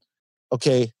then,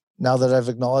 okay, now that I've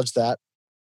acknowledged that,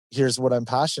 here's what I'm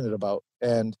passionate about.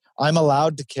 And I'm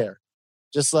allowed to care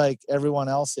just like everyone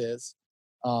else is.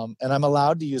 And I'm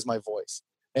allowed to use my voice.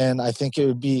 And I think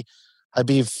I'd be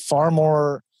far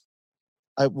more,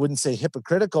 I wouldn't say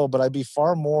hypocritical, but I'd be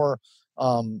far more,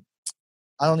 I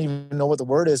don't even know what the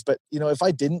word is, but if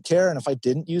I didn't care and if I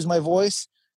didn't use my voice,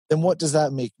 then what does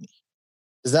that make me?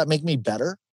 Does that make me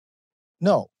better?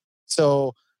 No.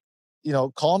 So,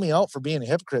 call me out for being a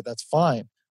hypocrite. That's fine.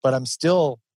 But I'm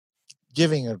still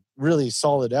giving a really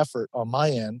solid effort on my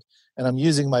end, and I'm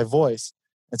using my voice.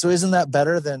 And so isn't that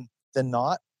better than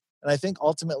not? And I think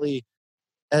ultimately,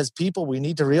 as people, we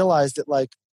need to realize that,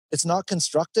 like, it's not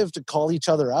constructive to call each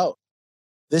other out.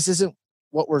 This isn't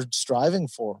what we're striving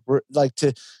for. We're like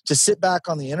to sit back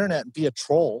on the internet and be a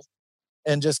troll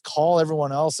and just call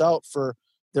everyone else out for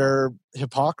their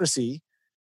hypocrisy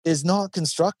is not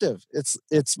constructive.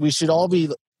 We should all be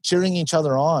cheering each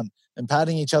other on and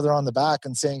patting each other on the back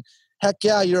and saying, heck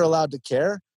yeah, you're allowed to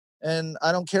care. And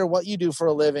I don't care what you do for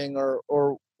a living or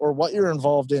what you're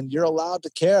involved in. You're allowed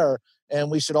to care, and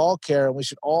we should all care, and we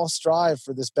should all strive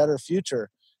for this better future.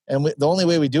 And the only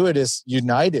way we do it is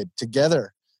united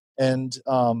together. And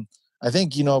I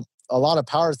think, a lot of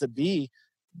powers that be,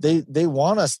 they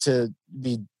want us to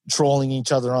be trolling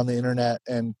each other on the internet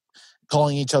and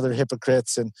calling each other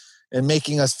hypocrites and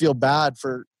making us feel bad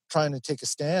for trying to take a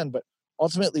stand. But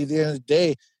ultimately, at the end of the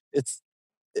day,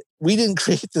 we didn't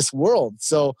create this world.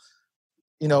 So,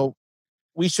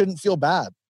 we shouldn't feel bad,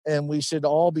 and we should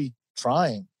all be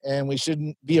trying, and we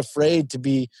shouldn't be afraid to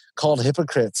be called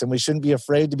hypocrites, and we shouldn't be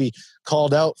afraid to be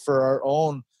called out for our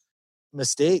own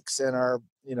mistakes and our,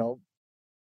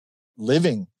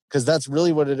 living, because that's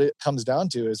really what it comes down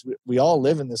to. Is we all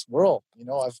live in this world.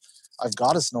 I've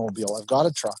got a snowmobile, I've got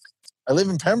a truck, I live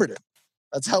in Pemberton.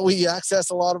 That's how we access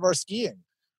a lot of our skiing.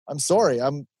 I'm sorry,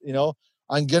 I'm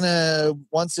gonna,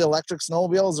 once the electric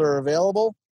snowmobiles are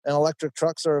available and electric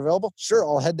trucks are available, sure,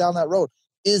 I'll head down that road.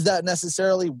 Is that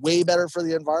necessarily way better for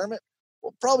the environment?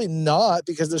 Well, probably not,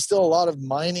 because there's still a lot of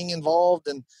mining involved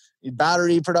and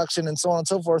battery production and so on and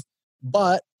so forth.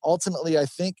 But ultimately, I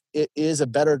think it is a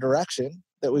better direction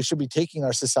that we should be taking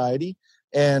our society.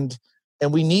 And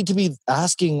we need to be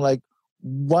asking, like,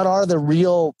 what are the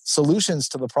real solutions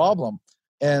to the problem?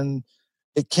 And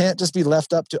it can't just be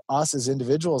left up to us as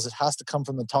individuals. It has to come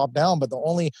from the top down. But the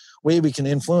only way we can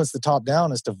influence the top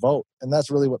down is to vote. And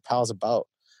that's really what POW's about.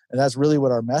 And that's really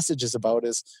what our message is about,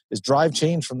 is drive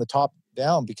change from the top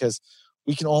down, because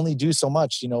we can only do so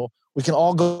much. We can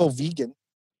all go vegan,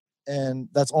 and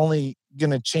that's only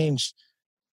going to change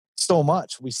so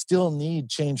much. We still need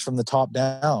change from the top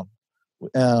down.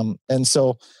 And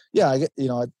so, yeah, I get,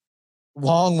 a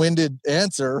long-winded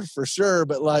answer for sure,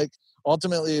 but like,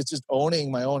 ultimately it's just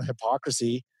owning my own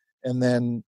hypocrisy and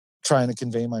then trying to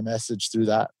convey my message through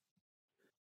that.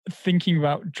 Thinking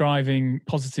about driving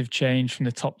positive change from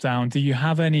the top down, do you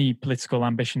have any political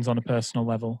ambitions on a personal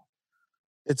level?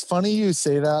 It's funny you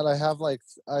say that.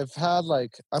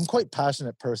 I'm quite a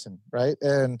passionate person, right?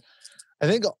 And I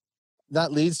think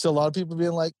that leads to a lot of people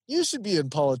being like, you should be in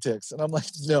politics. And I'm like,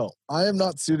 no, I am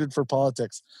not suited for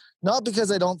politics. Not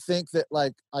because I don't think that,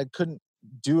 like, I couldn't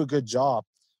do a good job,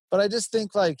 but I just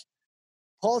think, like,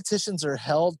 politicians are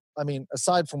held, I mean,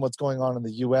 aside from what's going on in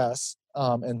the US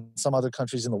and some other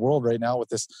countries in the world right now with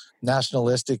this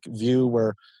nationalistic view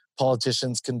where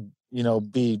politicians can,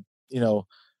 be,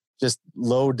 just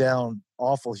low down,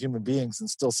 awful human beings and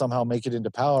still somehow make it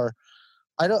into power.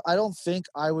 I don't think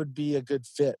I would be a good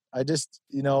fit. I just,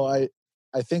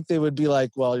 I think they would be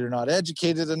like, well, you're not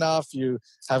educated enough. You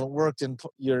haven't worked in,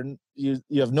 you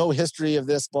have no history of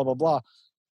this, blah, blah, blah.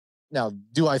 Now,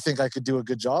 do I think I could do a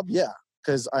good job? Yeah,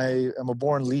 because I am a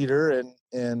born leader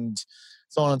and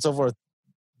so on and so forth.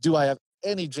 Do I have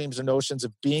any dreams or notions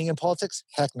of being in politics?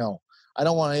 Heck no. I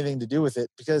don't want anything to do with it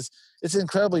because it's an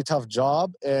incredibly tough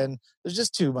job and there's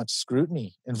just too much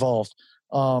scrutiny involved.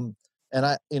 And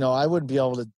I wouldn't be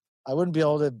able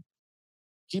to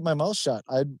keep my mouth shut.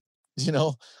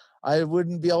 I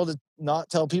wouldn't be able to not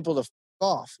tell people to f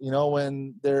off,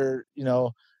 when they're,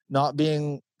 not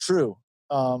being true,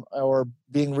 or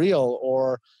being real,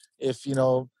 or if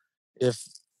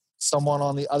someone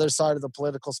on the other side of the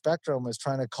political spectrum is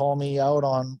trying to call me out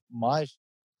on my,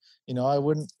 I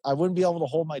wouldn't be able to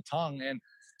hold my tongue.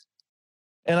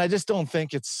 And I just don't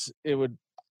think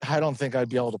I don't think I'd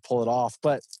be able to pull it off.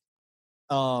 But,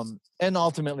 and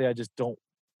ultimately I just don't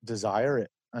desire it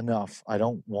enough. I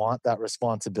don't want that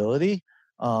responsibility.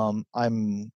 I'm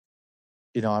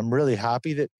really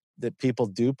happy that people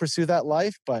do pursue that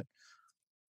life, but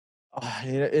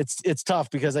it's tough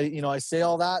because I say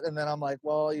all that and then I'm like,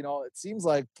 well, it seems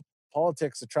like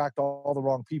politics attract all the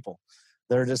wrong people.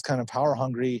 They're just kind of power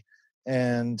hungry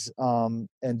and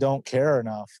don't care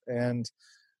enough. And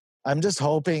I'm just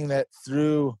hoping that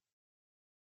through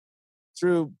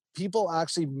people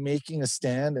actually making a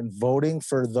stand and voting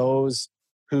for those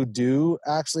who do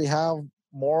actually have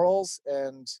morals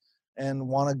and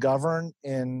want to govern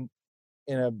in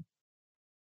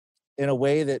a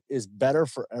way that is better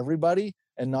for everybody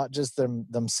and not just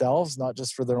themselves, not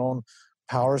just for their own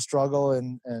power struggle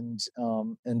and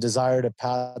desire to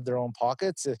pad their own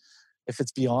pockets. If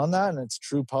it's beyond that and it's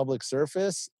true public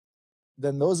service,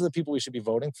 then those are the people we should be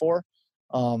voting for.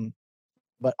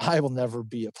 But I will never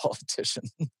be a politician.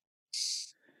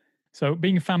 So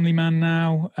being a family man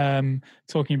now,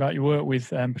 talking about your work with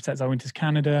Protect Our Winters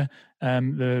Canada,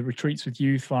 the retreats with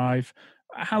Youth Thrive,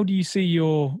 how do you see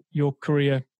your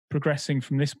career progressing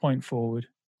from this point forward?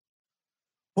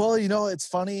 Well, it's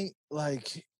funny,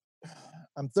 like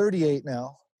I'm 38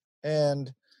 now,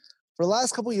 and for the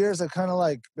last couple of years, I've kind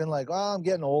of been like, oh, I'm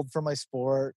getting old for my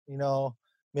sport.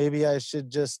 Maybe I should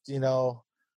just,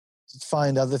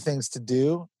 find other things to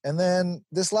do. And then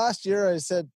this last year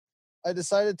I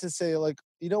decided to say, like,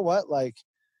 you know what, like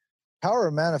power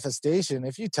of manifestation.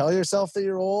 If you tell yourself that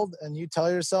you're old and you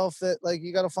tell yourself that like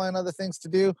you got to find other things to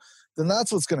do, then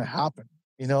that's what's going to happen.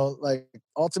 Like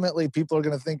ultimately people are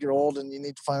going to think you're old and you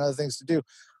need to find other things to do.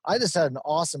 I just had an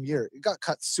awesome year. It got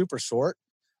cut super short.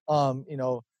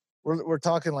 We're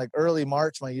talking like early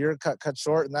March, my year cut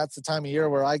short. And that's the time of year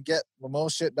where I get the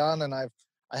most shit done. And I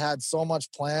had so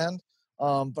much planned.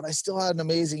 But I still had an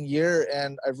amazing year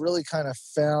and I've really kind of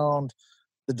found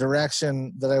the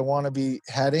direction that I want to be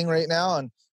heading right now. And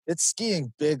it's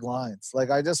skiing big lines. Like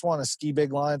I just want to ski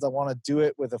big lines. I want to do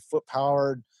it with a foot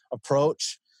powered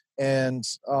approach. And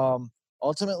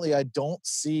ultimately I don't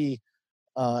see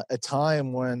a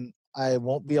time when I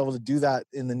won't be able to do that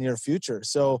in the near future.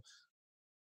 So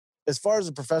as far as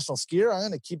a professional skier, I'm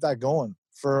going to keep that going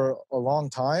for a long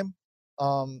time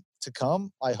to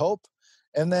come, I hope.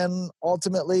 And then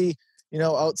ultimately,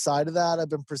 outside of that, I've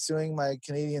been pursuing my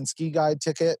Canadian Ski Guide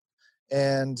ticket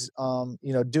and,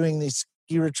 doing these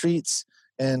ski retreats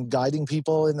and guiding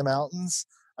people in the mountains,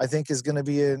 I think is going to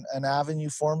be an avenue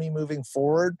for me moving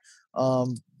forward.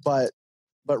 But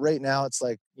right now it's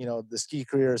like, the ski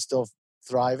career is still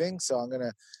thriving. So I'm going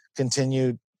to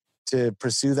continue to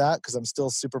pursue that because I'm still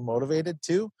super motivated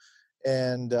too.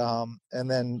 And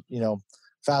then,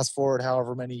 fast forward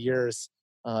however many years,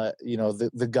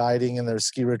 the guiding and their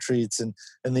ski retreats and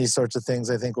these sorts of things,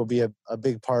 I think will be a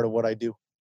big part of what I do.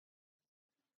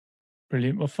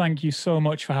 Brilliant. Well, thank you so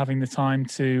much for having the time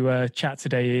to chat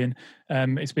today, Ian.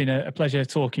 It's been a pleasure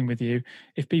talking with you.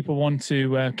 If people want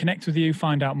to connect with you,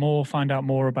 find out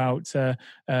more about the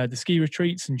ski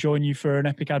retreats and join you for an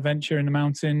epic adventure in the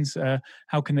mountains,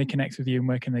 how can they connect with you and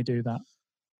where can they do that?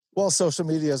 Well, social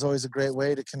media is always a great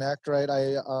way to connect, right?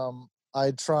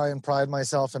 I try and pride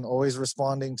myself in always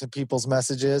responding to people's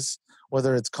messages,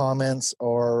 whether it's comments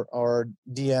or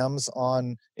DMs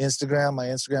on Instagram. My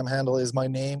Instagram handle is my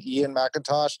name, Ian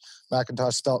McIntosh.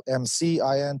 McIntosh spelled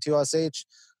MCIN2SH.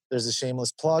 There's a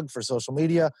shameless plug for social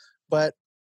media, but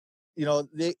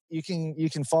you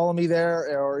can follow me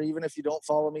there, or even if you don't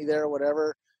follow me there,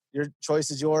 whatever, your choice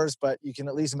is yours. But you can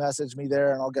at least message me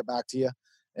there, and I'll get back to you.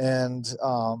 And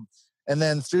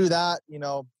then through that,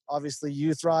 obviously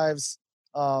Youth Thrive's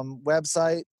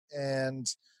website, and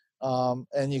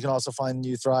you can also find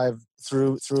Youth Thrive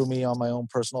through me on my own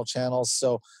personal channels.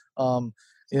 So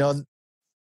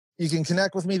you can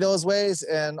connect with me those ways,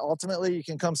 and ultimately you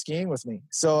can come skiing with me.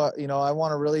 So I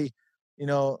want to really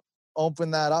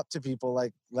open that up to people,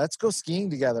 like, let's go skiing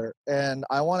together, and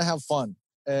I want to have fun.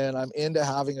 and I'm into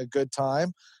having a good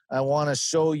time. I want to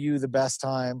show you the best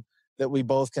time that we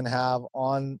both can have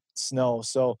on snow.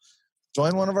 So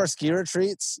join one of our ski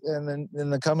retreats, and then in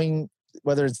the coming,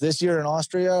 whether it's this year in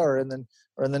Austria or in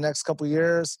the next couple of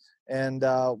years, and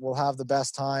we'll have the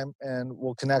best time, and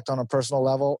we'll connect on a personal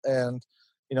level. And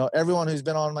everyone who's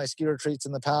been on my ski retreats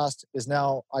in the past is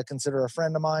now, I consider, a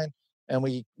friend of mine, and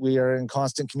we are in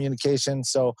constant communication.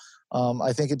 So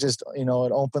I think it just it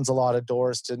opens a lot of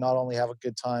doors to not only have a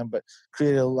good time but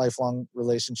create a lifelong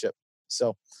relationship.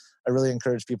 So I really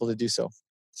encourage people to do so.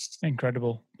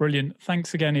 Incredible. Brilliant.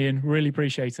 Thanks again, Ian. Really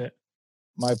appreciate it.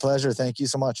 My pleasure. Thank you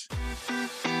so much.